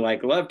 And he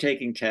like loved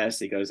taking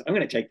tests. He goes, I'm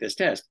going to take this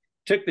test.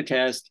 Took the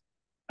test,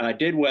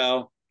 did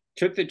well,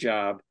 took the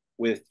job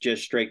with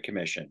just straight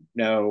commission.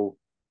 No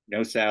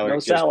salary. No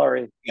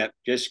salary.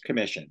 Just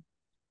commission.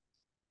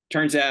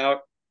 Turns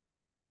out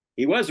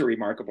he was a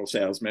remarkable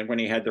salesman when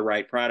he had the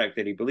right product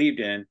that he believed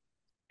in,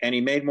 and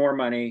he made more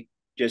money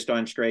just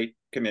on straight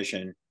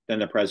commission than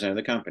the president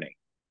of the company.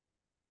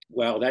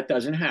 Well, that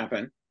doesn't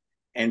happen.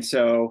 And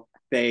so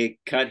they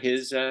cut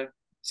his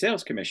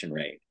sales commission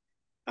rate.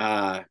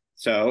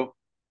 So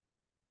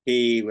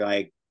he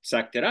like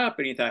sucked it up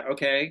and he thought,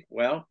 okay,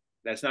 well,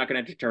 that's not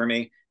going to deter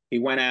me. He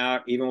went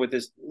out, even with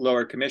this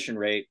lower commission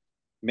rate,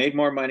 made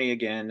more money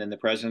again than the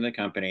president of the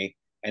company,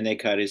 and they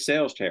cut his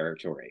sales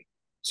territory.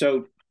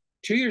 So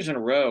 2 years in a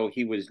row,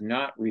 he was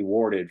not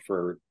rewarded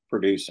for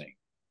producing.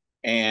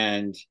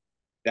 And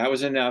that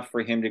was enough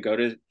for him to go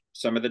to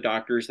some of the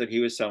doctors that he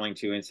was selling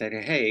to and said,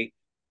 hey,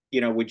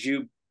 would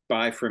you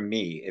buy from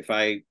me if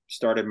I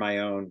started my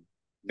own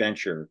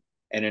venture?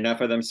 And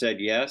enough of them said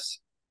yes.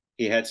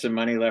 He had some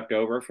money left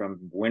over from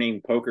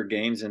winning poker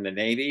games in the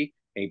Navy,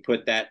 and he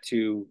put that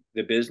to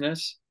the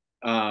business.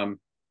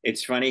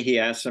 It's funny, he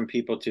asked some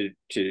people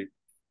to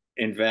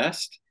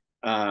invest.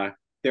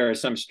 There are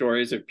some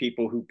stories of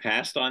people who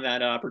passed on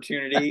that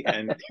opportunity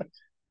and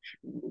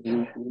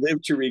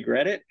lived to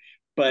regret it.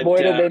 But boy,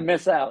 did they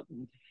miss out.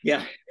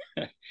 Yeah.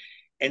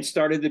 And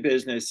started the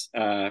business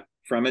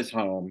from his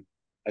home,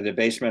 the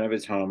basement of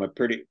his home, a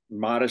pretty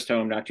modest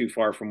home, not too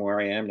far from where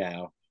I am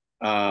now.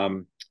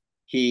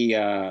 He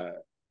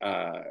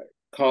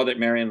called it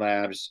Marion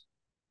Labs.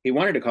 He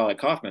wanted to call it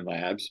Kauffman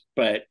Labs,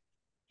 but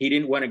he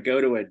didn't want to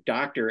go to a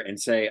doctor and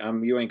say,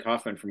 I'm Ewing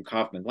Kauffman from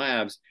Kauffman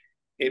Labs.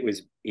 He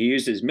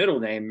used his middle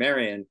name,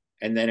 Marion,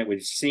 and then it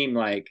would seem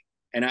like,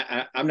 and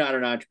I'm not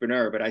an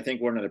entrepreneur, but I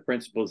think one of the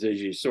principles is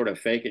you sort of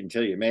fake it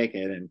until you make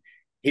it. And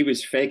he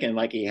was faking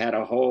like he had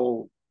a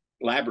whole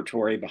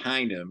laboratory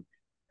behind him,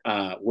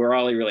 where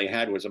all he really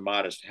had was a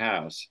modest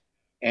house.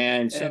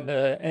 And so,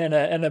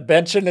 and a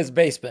bench in his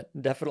basement,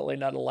 definitely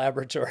not a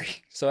laboratory.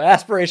 So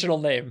aspirational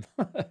name.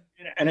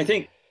 And I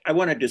think I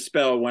want to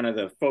dispel one of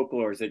the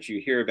folklores that you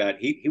hear about.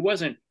 He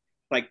wasn't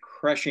like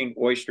crushing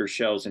oyster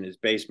shells in his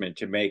basement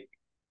to make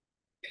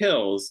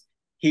pills.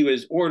 He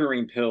was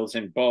ordering pills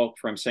in bulk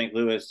from St.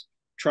 Louis.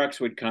 Trucks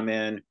would come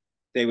in,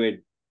 they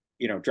would,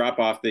 drop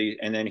off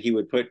and then he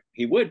would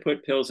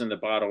put pills in the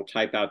bottle,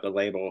 type out the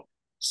label,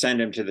 send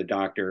them to the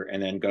doctor,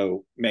 and then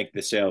go make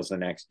the sales the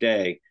next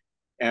day.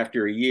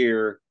 After a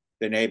year,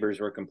 the neighbors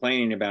were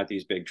complaining about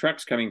these big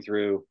trucks coming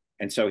through.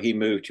 And so he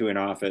moved to an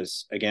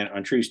office again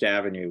on Troost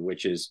Avenue,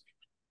 which is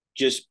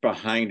just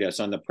behind us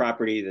on the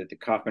property that the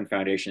Kauffman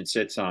Foundation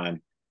sits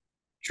on.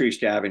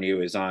 Troost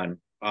Avenue is on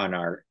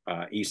our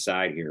east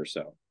side here.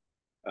 So,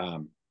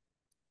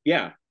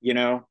 yeah,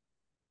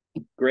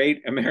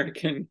 great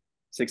American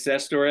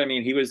success story. I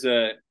mean, he was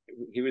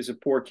a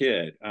poor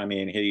kid. I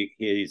mean,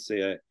 he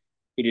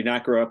did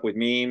not grow up with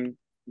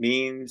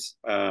means.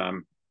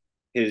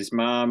 His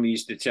mom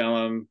used to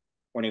tell him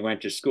when he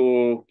went to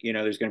school,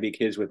 there's going to be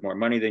kids with more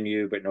money than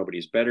you, but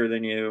nobody's better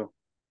than you.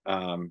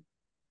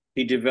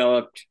 He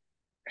developed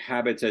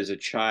habits as a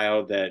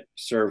child that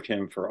served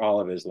him for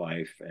all of his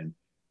life. And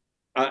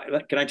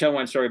can I tell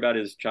one story about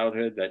his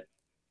childhood? That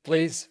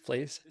please.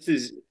 This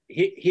is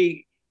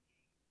he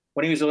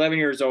when he was 11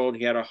 years old,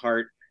 he had a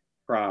heart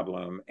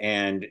problem,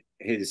 and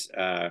his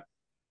there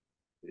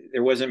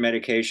wasn't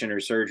medication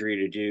or surgery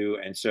to do,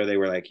 and so they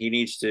were like, he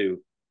needs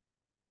to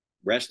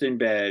rest in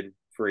bed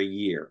for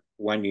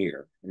 1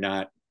 year,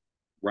 not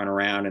run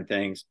around and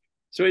things.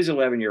 So he's an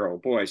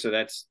 11-year-old boy, so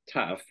that's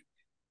tough.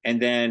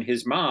 And then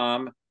his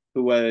mom,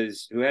 who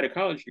had a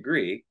college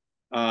degree,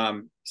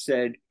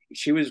 said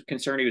she was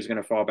concerned he was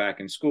going to fall back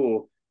in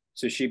school.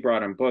 So she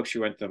brought him books. She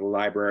went to the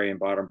library and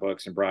bought him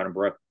books and brought him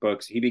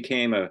books. He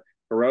became a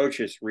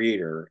ferocious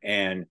reader,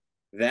 and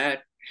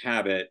that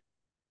habit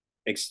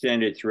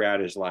extended throughout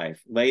his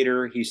life.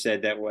 Later, he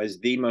said that was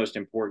the most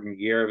important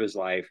year of his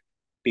life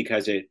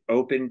because it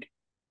opened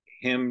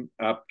him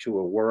up to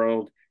a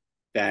world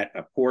that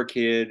a poor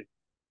kid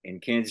in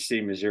Kansas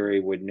City, Missouri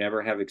would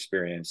never have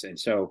experienced. And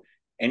so,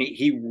 and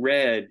he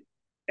read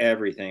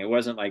everything. It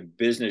wasn't like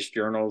business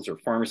journals or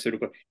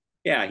pharmaceutical.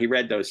 Yeah, he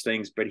read those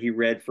things, but he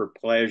read for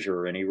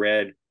pleasure, and he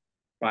read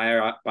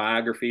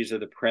biographies of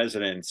the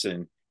presidents,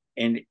 and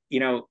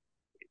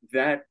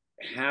that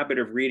habit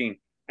of reading.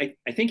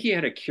 I think he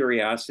had a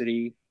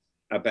curiosity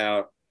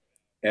about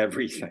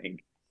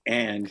everything.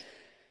 And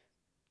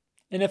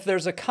if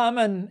there's a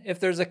common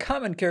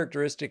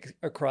characteristic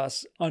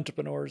across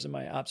entrepreneurs in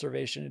my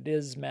observation, it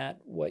is, Matt,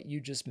 what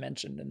you just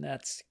mentioned, and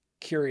that's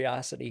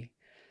curiosity.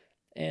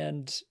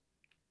 And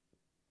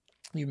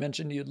you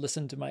mentioned you'd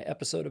listened to my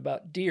episode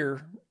about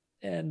deer,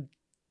 and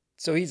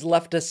So he's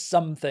left us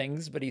some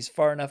things, but he's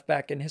far enough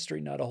back in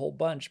history, not a whole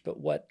bunch. But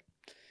what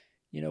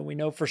we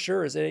know for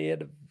sure is that he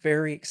had a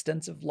very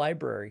extensive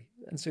library.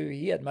 And so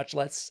he had much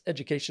less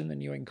education than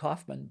Ewing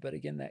Kauffman. But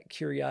again, that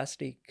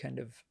curiosity kind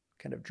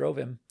of drove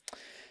him.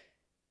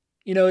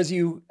 As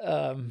you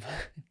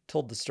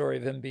told the story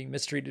of him being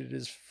mistreated at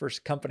his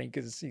first company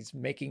because he's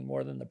making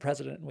more than the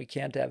president, and we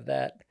can't have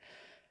that.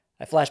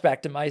 I flash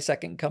back to my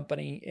second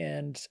company,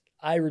 and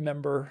I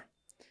remember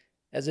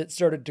as it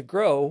started to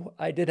grow,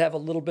 I did have a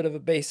little bit of a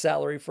base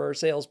salary for our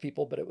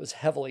salespeople, but it was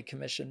heavily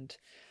commissioned.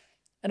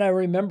 And I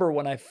remember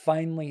when I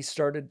finally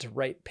started to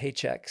write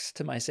paychecks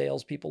to my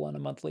salespeople on a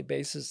monthly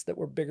basis that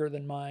were bigger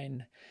than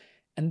mine.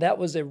 And that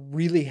was a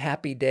really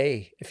happy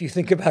day. If you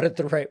think about it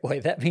the right way,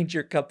 that means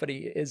your company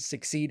is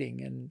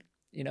succeeding.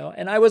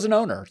 And I was an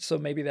owner, so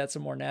maybe that's a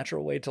more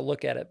natural way to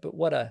look at it. But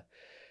what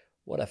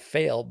a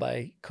fail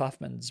by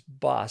Kauffman's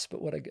boss,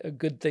 but what a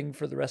good thing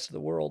for the rest of the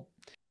world.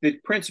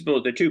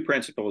 The two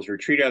principles were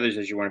treat others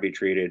as you want to be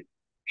treated,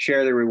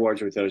 share the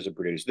rewards with those that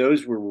produce.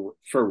 Those were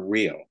for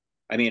real.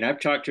 I mean, I've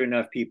talked to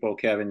enough people,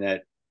 Kevin,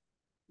 that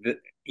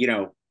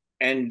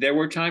and there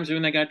were times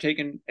when they got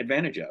taken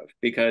advantage of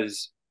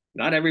because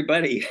not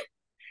everybody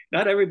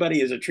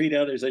is a treat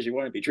others as you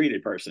want to be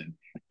treated person.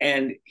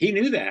 And he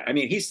knew that. I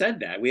mean, he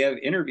said that. We have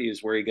interviews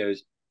where he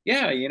goes,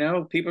 yeah,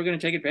 people are going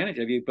to take advantage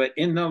of you, but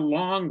in the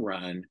long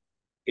run,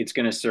 it's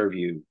going to serve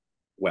you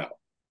well.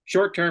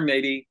 Short term,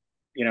 maybe,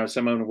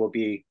 someone will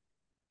be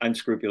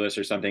unscrupulous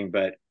or something,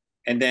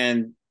 and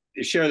then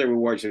share the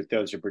rewards with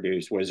those who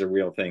produce was a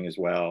real thing as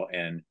well.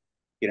 And,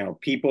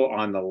 people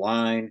on the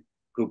line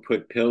who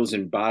put pills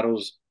in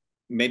bottles,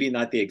 maybe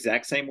not the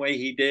exact same way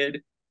he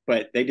did,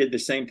 but they did the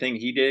same thing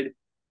he did.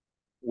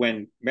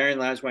 When Marion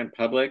Labs went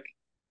public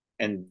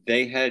and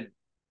they had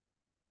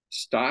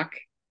stock,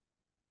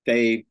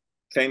 they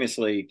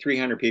famously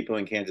 300 people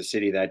in Kansas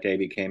City that day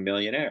became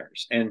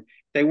millionaires. And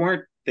they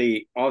weren't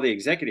all the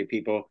executive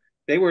people.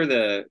 They were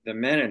the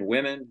men and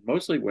women,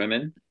 mostly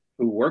women,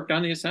 who worked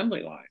on the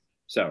assembly line.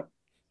 So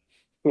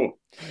cool.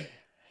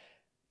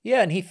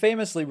 Yeah, and he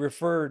famously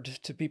referred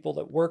to people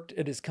that worked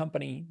at his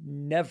company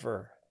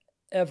never,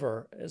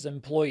 ever as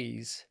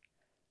employees,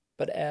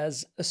 but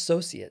as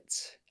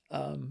associates.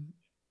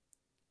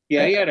 He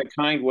had a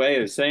kind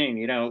way of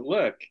saying,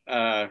 look,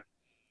 I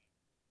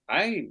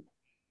don't,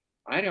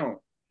 I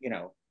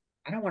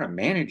don't want to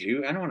manage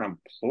you. I don't want to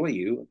employ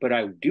you, but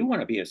I do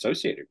want to be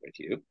associated with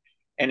you.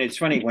 And it's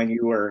funny when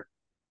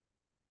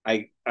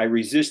I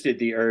resisted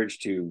the urge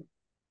to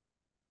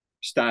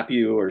stop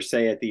you or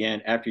say at the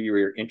end after you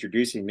were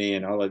introducing me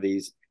and all of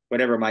these,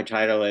 whatever my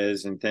title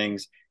is and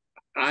things.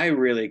 I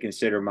really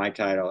consider my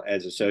title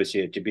as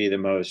associate to be the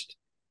most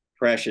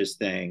precious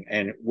thing.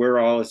 And we're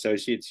all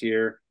associates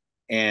here.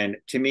 And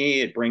to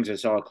me, it brings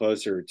us all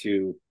closer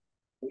to,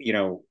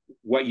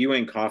 what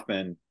Ewing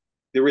Kauffman,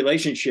 the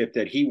relationship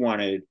that he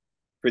wanted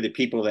for the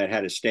people that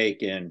had a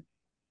stake in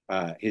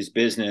his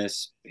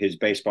business, his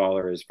baseball,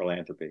 or his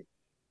philanthropy.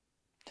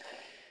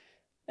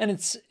 And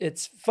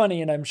it's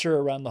funny, and I'm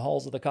sure around the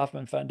halls of the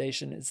Kauffman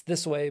Foundation it's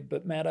this way,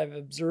 but Matt, I've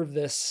observed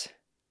this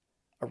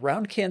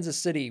around Kansas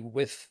City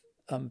with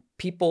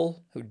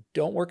people who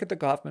don't work at the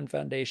Kauffman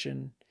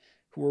Foundation,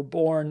 who were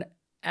born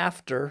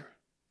after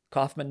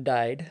Kauffman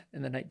died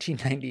in the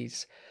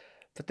 1990s,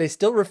 but they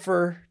still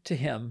refer to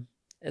him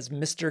as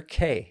Mr.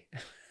 K.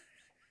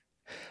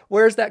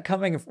 Where's that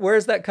coming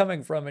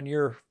from in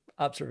your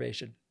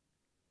observation?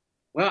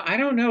 Well, I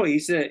don't know.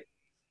 He's a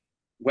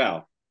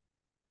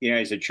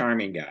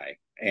charming guy.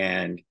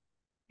 And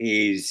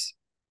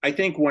I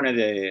think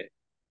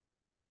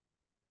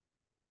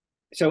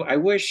so I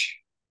wish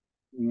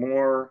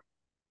more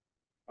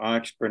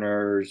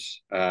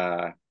entrepreneurs,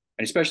 and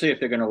especially if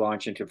they're going to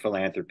launch into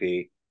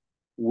philanthropy,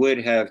 would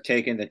have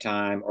taken the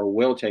time or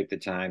will take the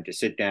time to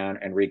sit down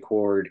and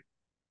record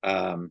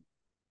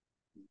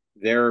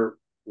their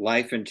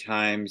life and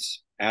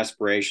times,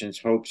 aspirations,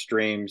 hopes,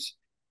 dreams,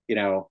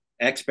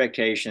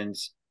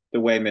 expectations, the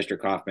way Mr.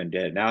 Kauffman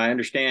did. Now, I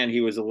understand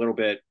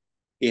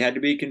he had to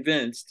be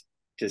convinced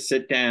to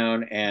sit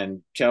down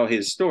and tell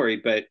his story,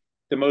 but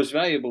the most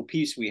valuable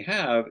piece we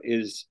have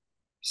is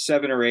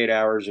 7 or 8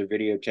 hours of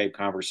videotape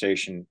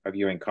conversation of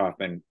Ewing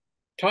Kauffman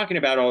talking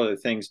about all of the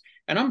things.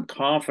 And I'm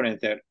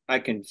confident that I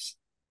can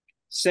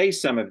say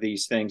some of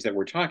these things that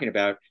we're talking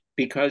about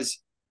because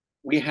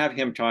we have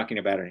him talking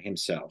about it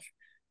himself.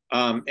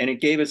 And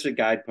it gave us a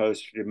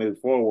guidepost to move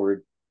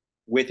forward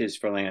with his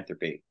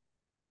philanthropy.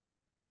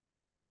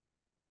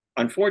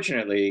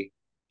 Unfortunately,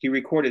 he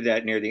recorded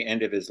that near the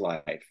end of his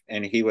life,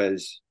 and he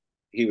was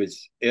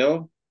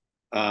ill.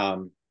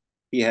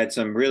 He had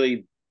some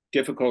really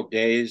difficult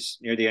days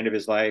near the end of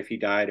his life. He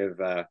died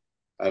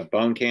of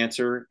bone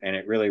cancer, and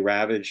it really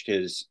ravaged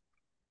his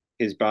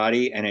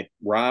body, and it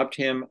robbed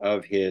him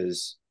of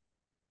his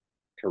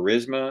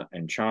charisma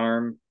and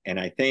charm. And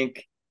I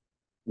think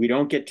we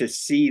don't get to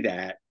see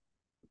that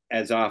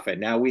as often.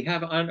 Now, we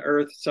have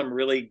unearthed some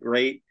really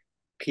great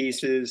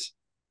pieces.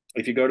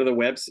 If you go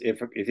to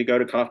if you go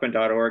to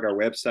Kauffman.org, our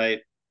website,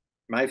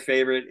 my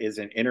favorite is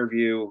an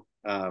interview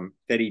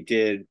that he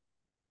did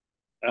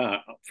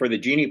for the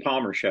Jeannie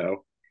Palmer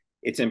show.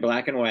 It's in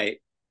black and white,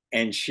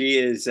 and she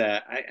is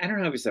I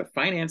don't know if it's a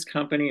finance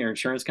company or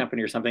insurance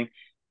company or something,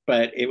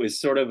 but it was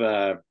sort of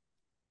a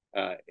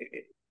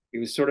it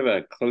was sort of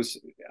a close.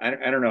 I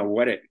don't know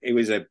what it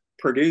was, a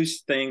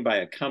produced thing by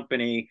a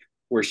company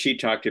where she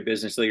talked to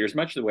business leaders,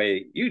 much the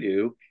way you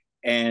do,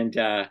 and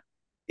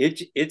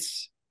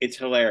it's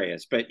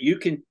hilarious. But you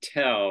can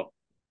tell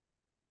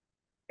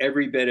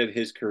every bit of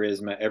his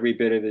charisma, every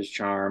bit of his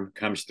charm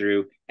comes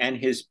through, and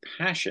his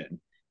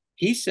passion.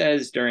 He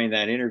says during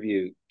that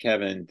interview,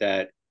 Kevin,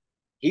 that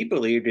he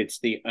believed it's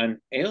the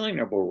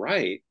unalienable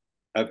right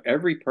of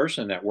every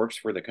person that works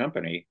for the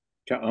company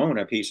to own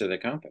a piece of the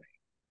company.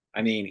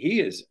 I mean, he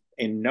is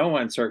in no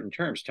uncertain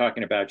terms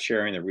talking about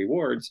sharing the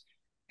rewards.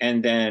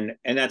 And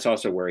that's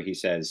also where he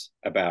says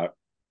about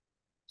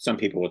some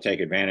people will take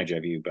advantage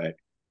of you, but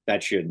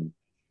that shouldn't,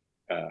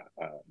 uh,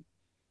 uh,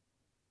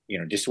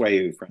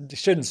 dissuade you from. It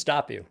shouldn't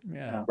stop you.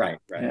 Yeah. Right.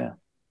 Yeah.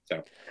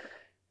 So,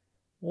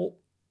 well,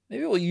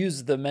 maybe we'll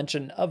use the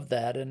mention of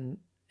that and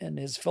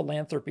his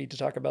philanthropy to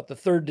talk about the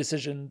third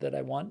decision that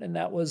I want, and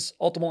that was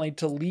ultimately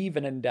to leave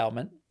an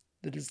endowment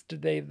that is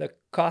today the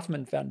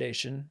Kauffman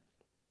Foundation,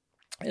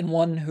 and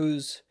one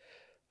whose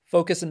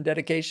focus and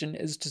dedication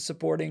is to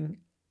supporting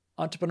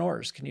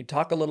entrepreneurs. Can you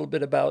talk a little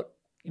bit about,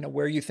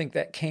 where you think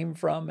that came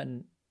from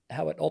and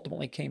how it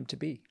ultimately came to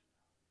be?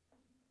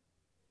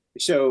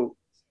 So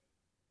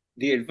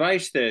the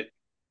advice a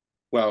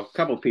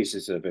couple of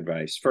pieces of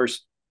advice.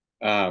 First,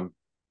 and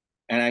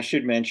I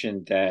should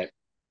mention that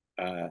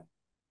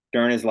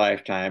during his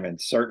lifetime,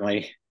 and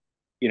certainly,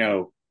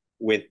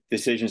 with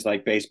decisions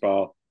like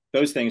baseball,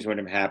 those things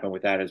wouldn't have happened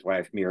without his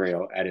wife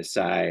Muriel at his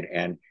side.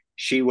 And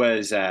she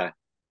was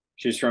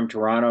from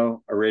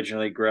Toronto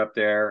originally, grew up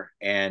there,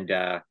 and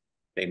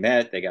they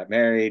met, they got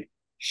married.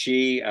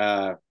 She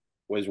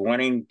was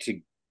wanting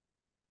to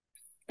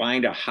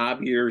find a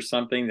hobby or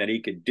something that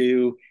he could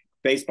do.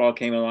 Baseball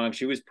came along.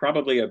 She was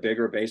probably a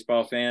bigger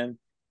baseball fan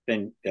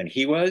than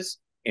he was.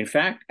 In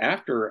fact,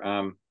 after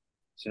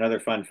it's another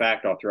fun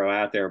fact I'll throw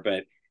out there,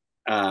 but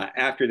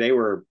after they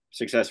were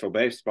successful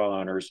baseball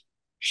owners,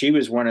 she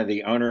was one of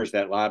the owners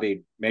that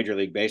lobbied Major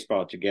League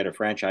Baseball to get a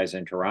franchise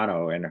in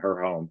Toronto in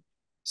her home.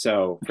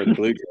 So for the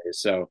Blue Jays.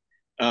 So,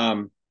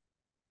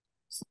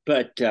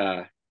 but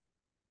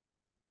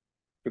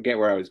forget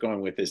where I was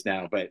going with this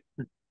now. But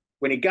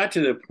when he got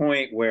to the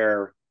point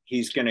where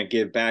he's going to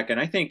give back, and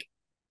I think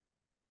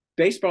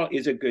baseball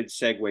is a good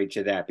segue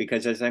to that,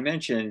 because as I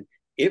mentioned,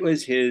 it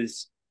was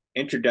his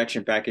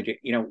introduction back into,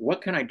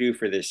 what can I do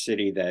for this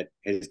city that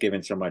has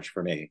given so much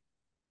for me?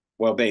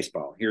 Well,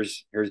 baseball.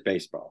 Here's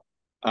baseball.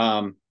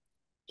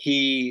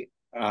 He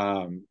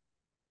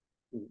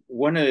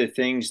one of the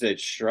things that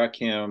struck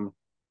him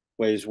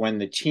was when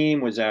the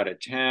team was out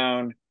of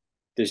town,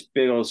 this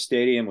big old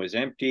stadium was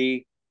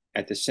empty.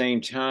 At the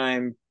same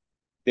time,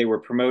 they were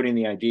promoting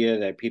the idea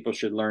that people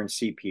should learn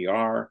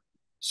CPR.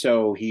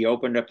 So he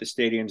opened up the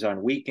stadiums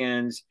on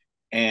weekends,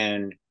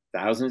 and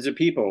thousands of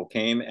people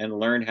came and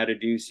learned how to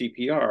do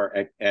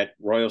CPR at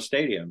Royal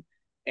Stadium.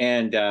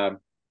 And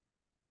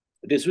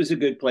this was a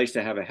good place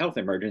to have a health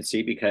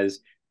emergency,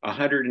 because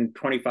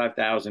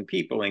 125,000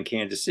 people in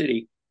Kansas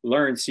City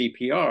learned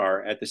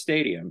CPR at the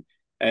stadium.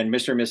 And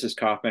Mr. and Mrs.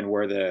 Kauffman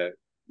were the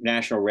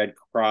National Red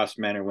Cross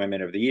Men and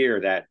Women of the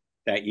Year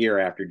that year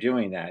after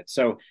doing that.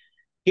 So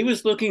he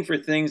was looking for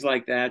things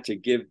like that to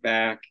give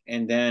back,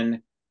 and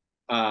then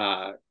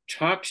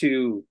talk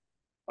to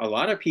a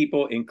lot of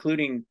people,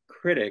 including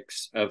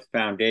critics of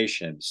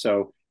foundations.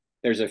 So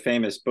there's a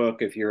famous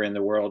book, if you're in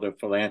the world of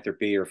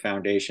philanthropy or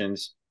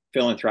foundations,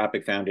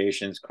 philanthropic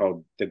foundations,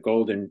 called The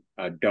Golden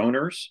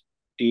Donors,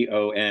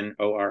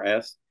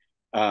 Donors,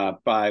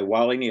 by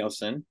Wally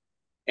Nielsen.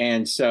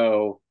 And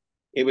so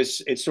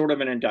it's sort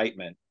of an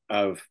indictment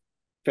of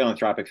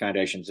philanthropic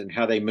foundations and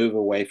how they move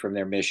away from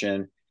their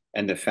mission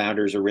and the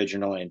founder's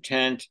original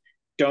intent.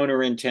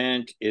 Donor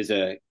intent is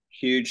a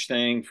huge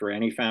thing for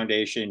any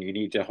foundation. You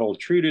need to hold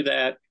true to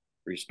that,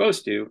 or you're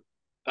supposed to.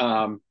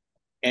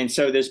 And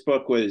so this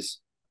book was,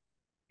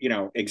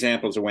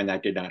 examples of when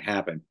that did not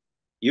happen.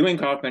 Ewing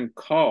Kauffman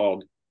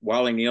called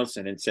Wally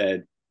Nielsen and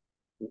said,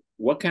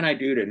 what can I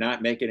do to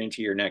not make it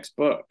into your next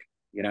book?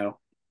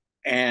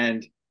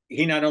 And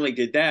he not only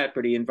did that,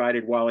 but he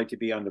invited Wally to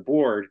be on the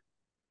board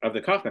of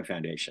the Kauffman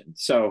Foundation.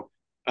 So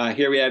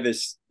here we have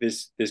this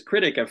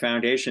critic of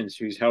foundations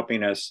who's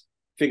helping us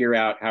figure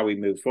out how we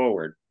move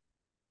forward.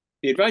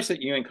 The advice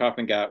that Ewing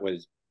Kauffman got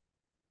was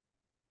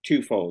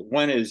twofold.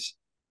 One is,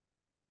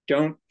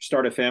 don't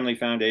start a family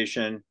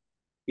foundation.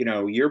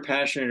 You're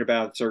passionate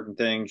about certain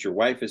things. Your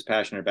wife is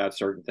passionate about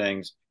certain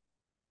things.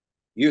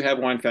 You have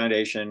one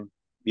foundation.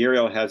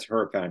 Muriel has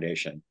her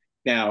foundation.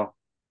 Now,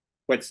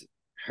 what's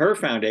her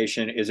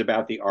foundation is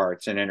about the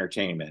arts and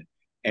entertainment.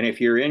 And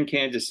if you're in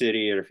Kansas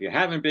City, or if you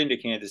haven't been to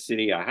Kansas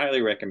City, I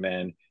highly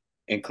recommend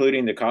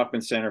including the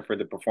Kauffman Center for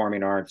the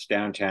Performing Arts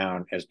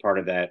downtown as part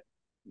of that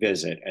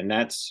visit. And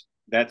that's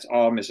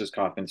all Mrs.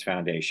 Kauffman's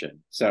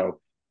foundation. So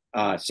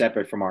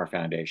separate from our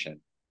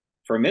foundation.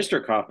 For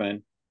Mr.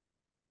 Kauffman,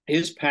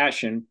 his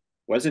passion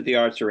wasn't the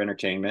arts or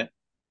entertainment.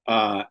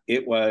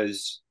 It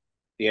was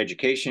the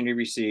education he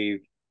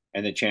received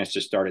and the chance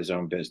to start his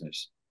own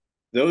business.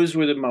 Those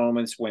were the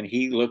moments when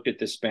he looked at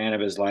the span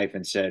of his life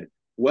and said,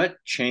 what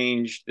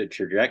changed the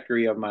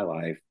trajectory of my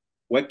life?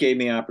 What gave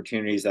me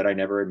opportunities that I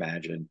never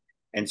imagined?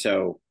 And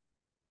so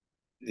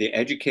the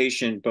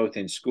education, both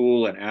in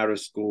school and out of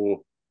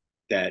school,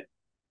 that,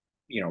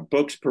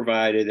 books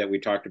provided that we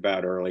talked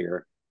about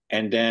earlier,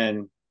 and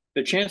then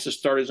the chance to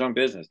start his own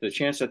business, the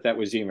chance that that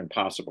was even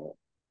possible.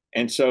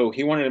 And so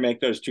he wanted to make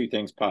those two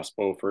things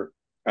possible for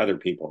other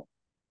people.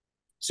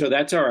 So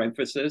that's our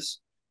emphasis: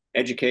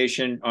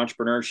 education,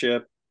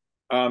 entrepreneurship.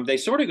 They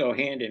sort of go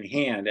hand in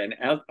hand. And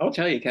I'll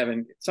tell you,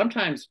 Kevin,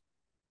 sometimes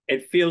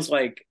it feels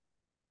like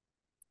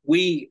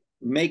we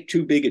make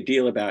too big a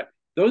deal about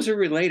those are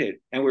related.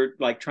 And we're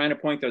like trying to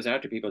point those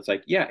out to people. It's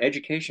like, yeah,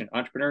 education,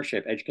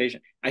 entrepreneurship, education.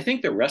 I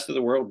think the rest of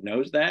the world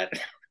knows that.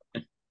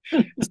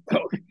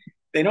 So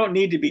they don't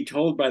need to be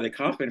told by the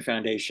Kauffman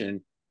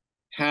Foundation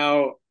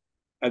how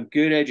a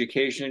good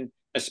education,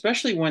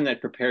 especially one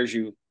that prepares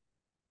you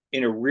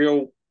in a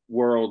real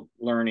world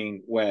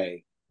learning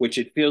way, which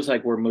it feels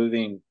like we're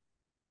moving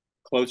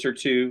closer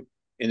to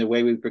in the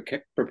way we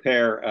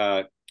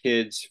prepare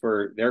kids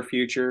for their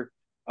future.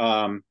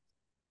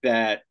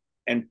 That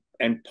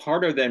and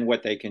part of then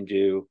what they can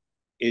do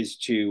is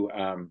to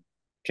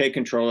take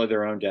control of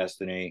their own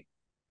destiny.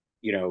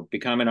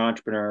 Become an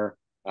entrepreneur.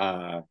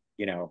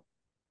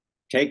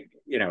 Take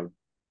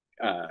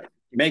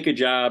make a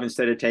job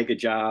instead of take a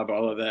job.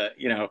 All of the.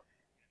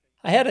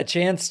 I had a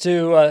chance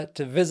to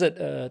visit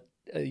a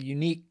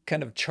unique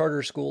kind of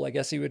charter school, I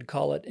guess you would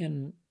call it,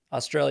 in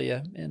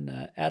Australia,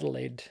 in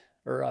Adelaide,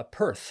 or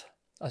Perth,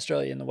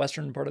 Australia, in the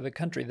western part of the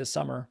country this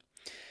summer.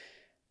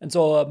 And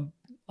so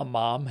a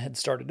mom had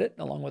started it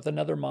along with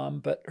another mom,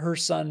 but her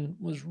son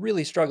was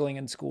really struggling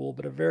in school,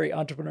 but a very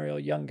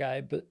entrepreneurial young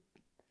guy. But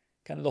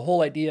kind of the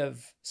whole idea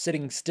of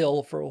sitting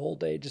still for a whole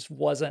day just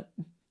wasn't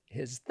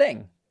his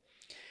thing.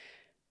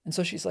 And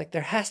so she's like,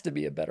 there has to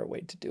be a better way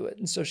to do it.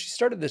 And so she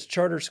started this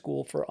charter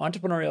school for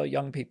entrepreneurial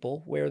young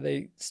people where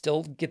they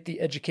still get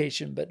the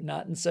education, but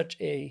not in such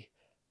a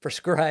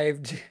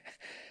prescribed,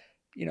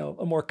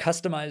 a more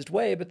customized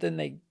way. But then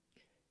they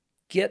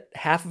get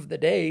half of the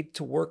day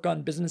to work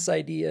on business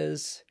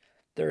ideas.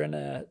 They're in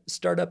a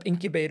startup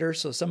incubator,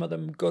 so some of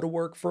them go to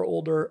work for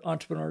older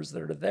entrepreneurs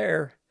that are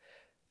there.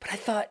 But I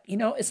thought,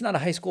 it's not a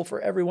high school for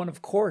everyone,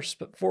 of course,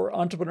 but for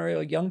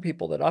entrepreneurial young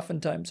people that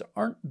oftentimes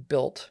aren't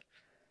built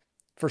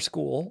for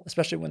school,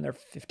 especially when they're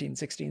 15,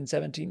 16,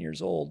 17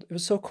 years old. It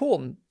was so cool.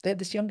 And they had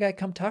this young guy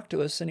come talk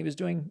to us, and he was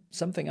doing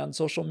something on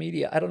social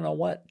media. I don't know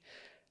what,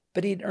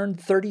 but he'd earned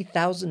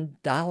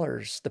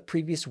 $30,000 the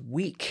previous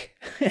week.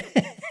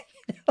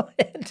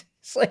 And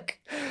it's like,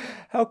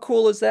 how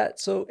cool is that?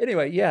 So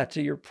anyway, yeah,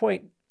 to your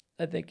point,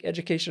 I think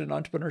education and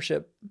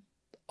entrepreneurship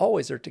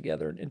always are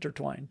together and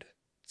intertwined.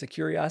 It's a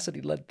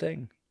curiosity-led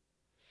thing.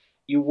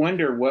 You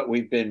wonder what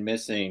we've been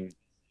missing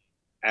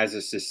as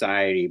a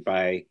society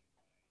by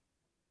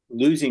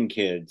losing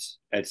kids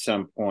at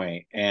some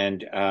point.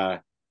 And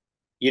and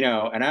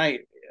I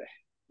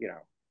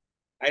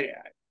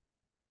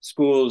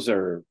schools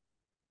are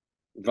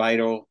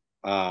vital,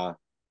 but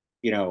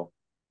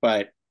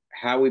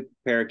how we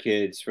prepare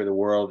kids for the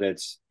world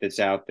that's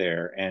out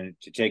there, and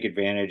to take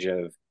advantage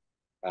of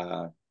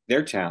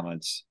their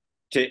talents,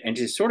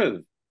 to sort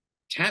of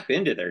tap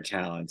into their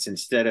talents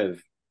instead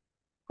of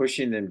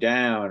pushing them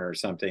down or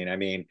something. I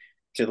mean,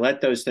 to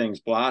let those things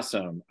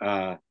blossom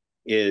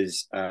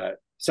is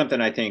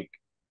something I think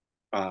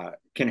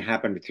can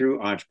happen through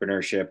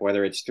entrepreneurship,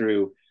 whether it's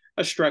through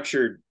a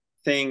structured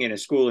thing in a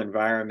school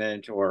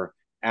environment or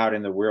out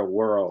in the real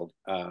world.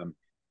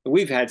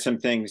 We've had some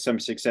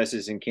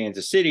successes in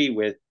Kansas City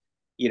with,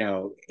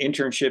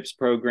 internships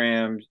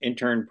programs,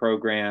 intern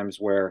programs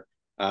where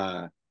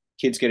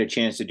kids get a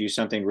chance to do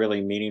something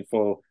really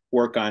meaningful,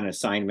 work on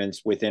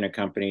assignments within a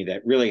company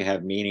that really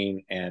have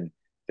meaning, and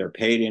they're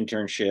paid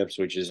internships,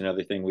 which is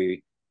another thing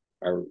we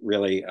are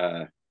really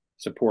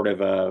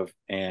supportive of.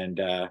 And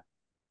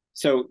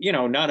so,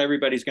 not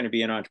everybody's going to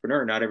be an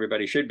entrepreneur. Not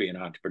everybody should be an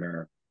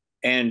entrepreneur.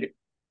 And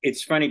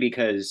it's funny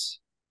because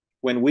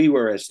when we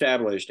were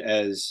established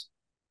as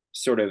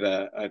sort of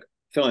a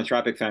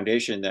philanthropic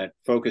foundation that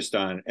focused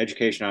on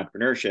education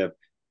entrepreneurship,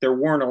 there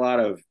weren't a lot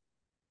of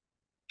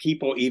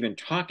people even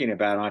talking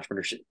about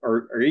entrepreneurship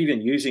or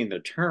even using the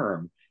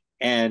term.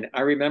 And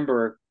I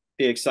remember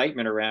the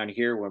excitement around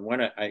here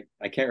when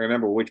I can't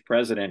remember which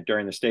president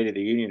during the State of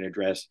the Union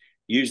address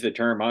used the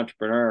term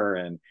entrepreneur,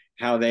 and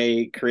how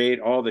they create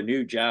all the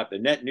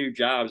net new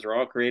jobs are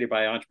all created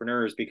by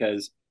entrepreneurs,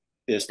 because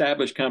the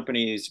established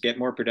companies get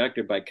more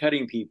productive by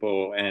cutting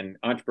people, and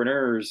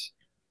entrepreneurs,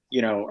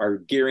 are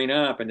gearing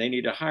up and they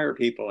need to hire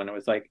people. And it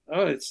was like,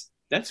 oh,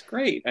 that's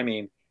great. I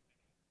mean,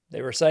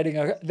 they were citing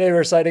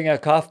a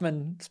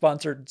Kauffman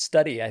sponsored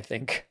study, I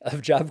think,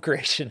 of job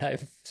creation.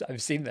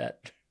 I've seen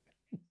that.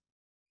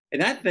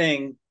 And that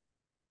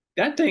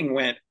thing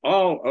went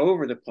all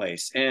over the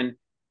place. And,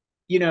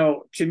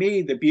 to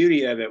me, the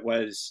beauty of it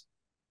was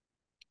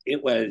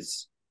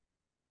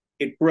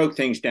it broke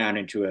things down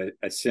into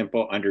a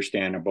simple,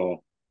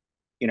 understandable,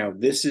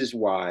 this is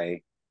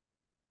why,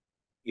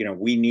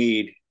 we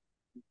need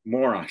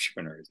more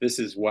entrepreneurs. This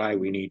is why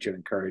we need to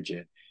encourage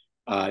it.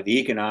 The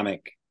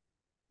economic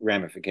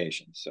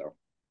ramifications. So,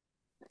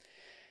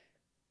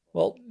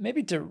 Well,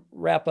 maybe to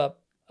wrap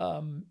up,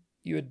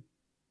 you had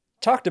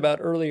talked about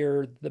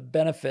earlier the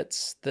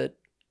benefits that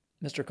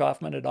Mr.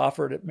 Kauffman had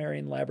offered at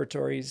Marion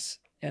Laboratories,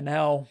 and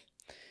how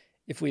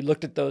if we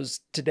looked at those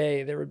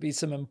today, there would be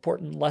some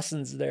important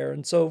lessons there.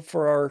 And so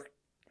for our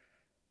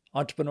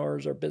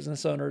entrepreneurs or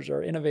business owners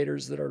or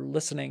innovators that are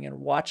listening and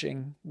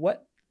watching,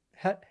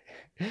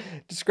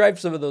 describe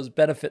some of those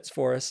benefits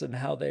for us and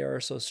how they are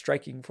so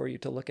striking for you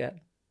to look at.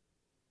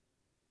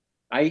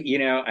 I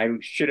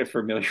should have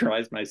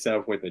familiarized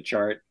myself with the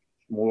chart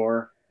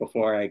more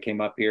before I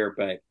came up here,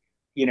 but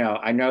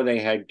I know they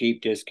had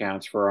deep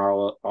discounts for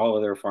all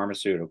of their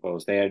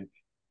pharmaceuticals. They had,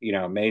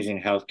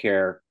 amazing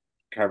healthcare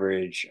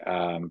coverage.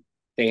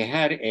 They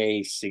had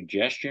a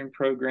suggestion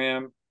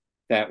program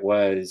that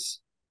was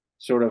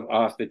sort of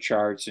off the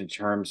charts in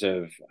terms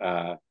of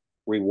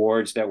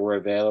rewards that were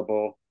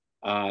available.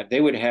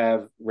 They would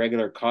have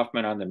regular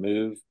Kauffman on the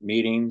Move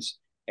meetings.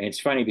 And it's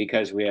funny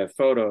because we have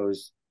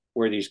photos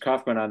where these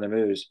Kauffman on the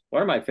Moves.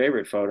 One of my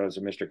favorite photos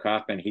of Mr.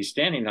 Kauffman, he's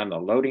standing on the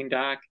loading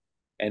dock,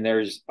 and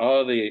there's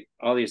all the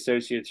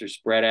associates are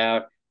spread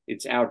out.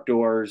 It's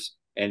outdoors.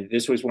 And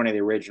this was one of the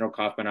original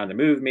Kauffman on the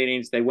Move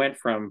meetings. They went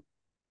from,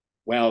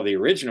 well, the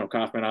original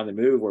Kauffman on the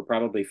Move were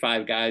probably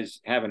 5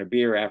 guys having a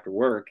beer after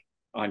work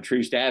on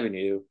Troost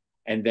Avenue.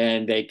 And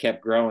then they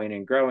kept growing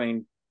and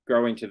growing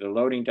to the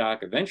loading dock.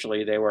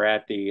 Eventually, they were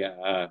at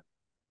the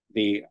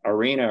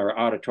arena or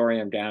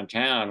auditorium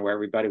downtown where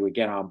everybody would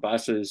get on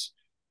buses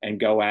and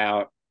go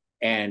out.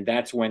 And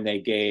that's when they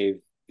gave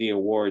the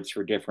awards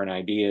for different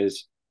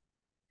ideas.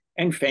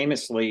 And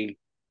famously,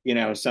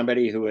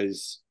 somebody who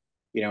was,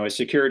 a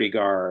security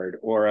guard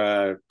or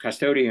a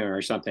custodian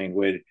or something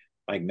would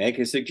like make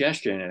a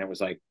suggestion. And it was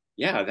like,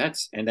 yeah,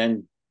 and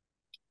then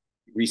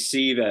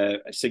receive a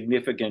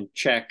significant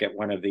check at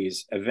one of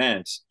these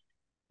events.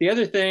 The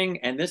other thing,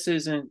 and this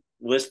isn't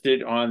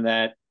listed on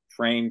that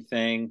frame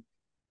thing,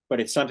 but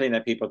it's something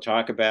that people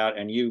talk about.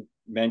 And you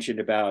mentioned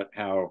about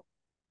how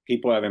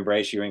people have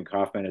embraced Ewing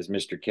Kauffman as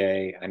Mr.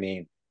 K. I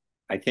mean,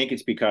 I think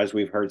it's because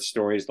we've heard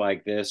stories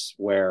like this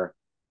where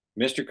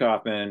Mr.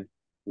 Kauffman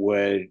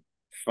would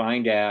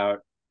find out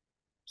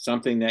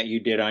something that you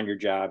did on your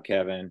job,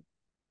 Kevin,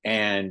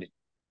 and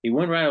he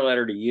wouldn't write a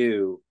letter to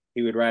you.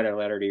 He would write a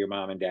letter to your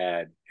mom and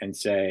dad and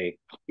say,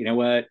 you know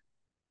what?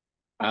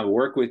 I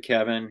work with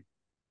Kevin.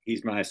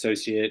 He's my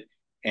associate,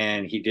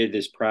 and he did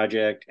this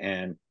project,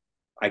 and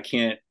I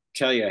can't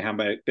tell you how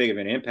big of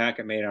an impact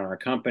it made on our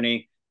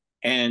company.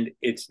 And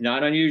it's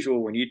not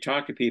unusual when you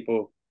talk to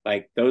people,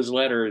 like those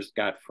letters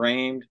got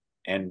framed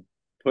and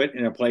put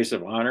in a place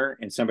of honor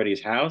in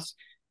somebody's house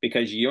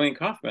because Ewing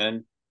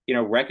Kauffman,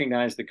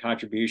 recognized the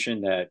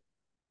contribution that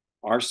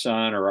our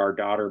son or our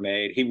daughter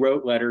made. He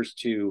wrote letters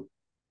to,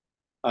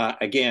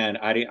 again,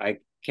 I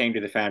came to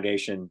the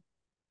foundation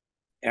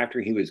after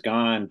he was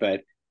gone,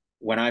 but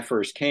when I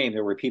first came,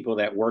 there were people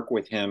that work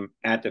with him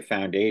at the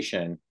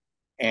foundation.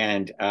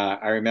 And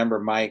I remember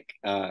Mike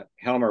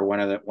Helmer, one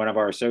of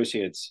our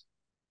associates,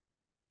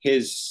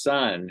 his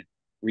son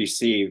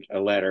received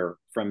a letter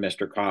from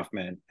Mr.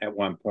 Kauffman at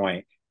one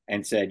point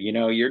and said,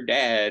 your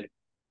dad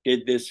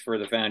did this for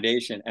the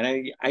foundation.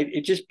 And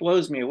it just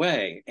blows me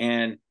away.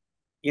 And,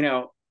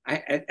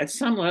 at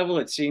some level,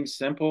 it seems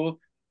simple,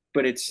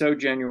 but it's so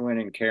genuine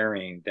and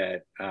caring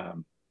that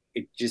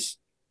it just,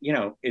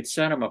 it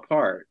set them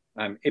apart.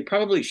 It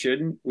probably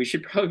shouldn't.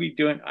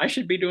 I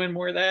should be doing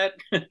more of that.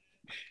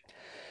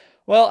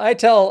 Well, I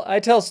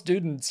tell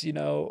students,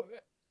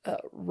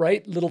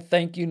 write little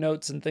thank you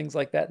notes and things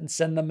like that and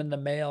send them in the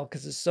mail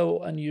because it's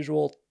so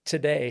unusual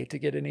today to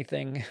get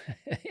anything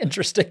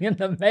interesting in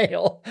the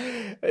mail.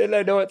 And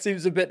I know it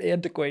seems a bit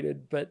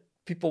antiquated, but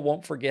people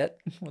won't forget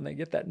when they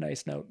get that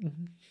nice note.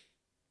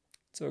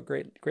 So a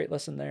great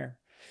lesson there.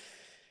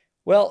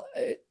 Well,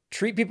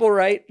 treat people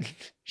right,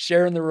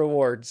 sharing the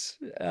rewards.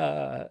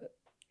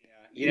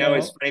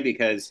 It's funny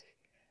because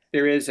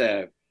there is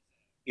a,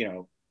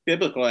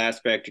 biblical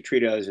aspect to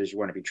treat others as you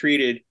want to be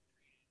treated.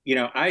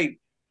 I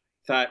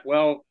thought,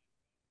 well,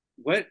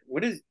 what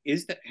is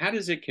that? How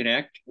does it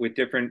connect with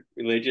different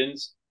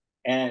religions?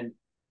 And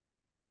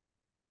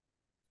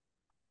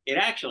it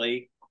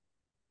actually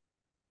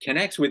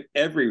connects with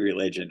every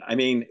religion. I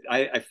mean,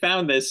 I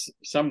found this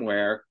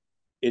somewhere.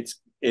 In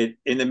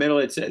the middle,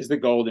 it says the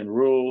golden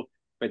rule,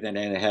 but then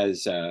it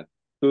has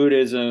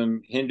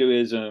Buddhism,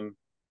 Hinduism,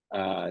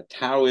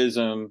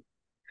 Taoism,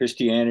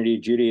 Christianity,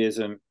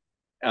 Judaism,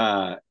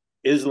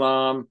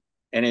 Islam,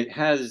 and it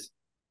has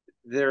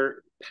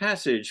their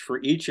passage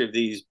for each of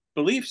these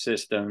belief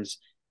systems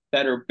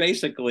that are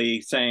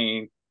basically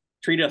saying,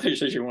 treat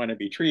others as you want to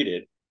be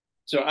treated.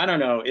 So I don't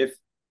know if,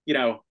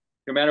 no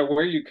matter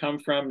where you come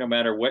from, no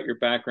matter what your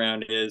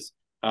background is,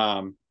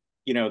 the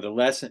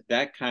lesson,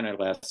 that kind of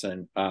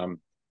lesson,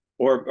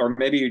 or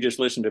maybe you just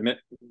listen to,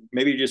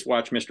 maybe you just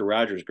watch Mr.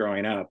 Rogers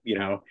growing up, you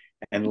know,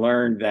 and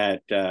learn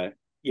that,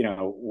 you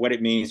know, what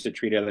it means to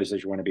treat others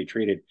as you want to be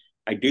treated.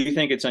 I do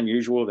think it's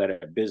unusual that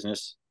a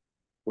business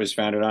was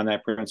founded on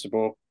that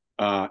principle,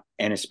 and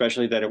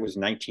especially that it was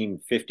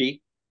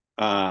 1950,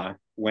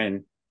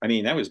 when, I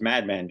mean, that was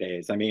madman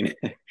days. I mean,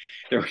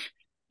 there,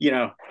 you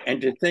know,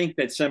 and to think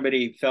that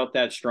somebody felt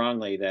that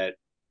strongly that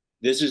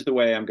this is the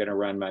way I'm going to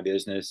run my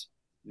business,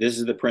 this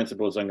is the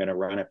principles I'm going to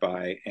run it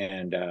by,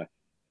 and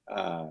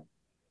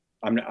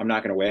I'm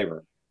not going to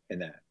waver in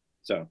that.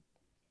 So,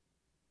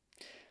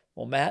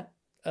 Well, Matt,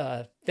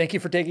 thank you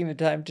for taking the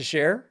time to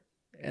share,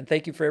 and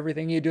thank you for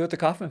everything you do at the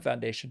Kauffman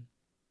Foundation.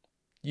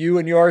 You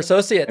and your I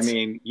associates.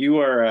 mean, you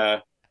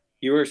are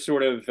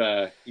sort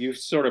of you've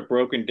sort of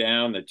broken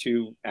down the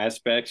two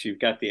aspects. You've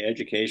got the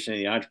education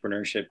and the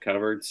entrepreneurship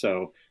covered,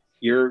 so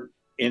you're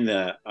in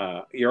the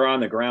you're on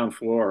the ground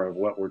floor of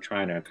what we're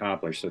trying to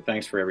accomplish. So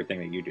thanks for everything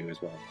that you do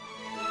as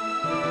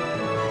well.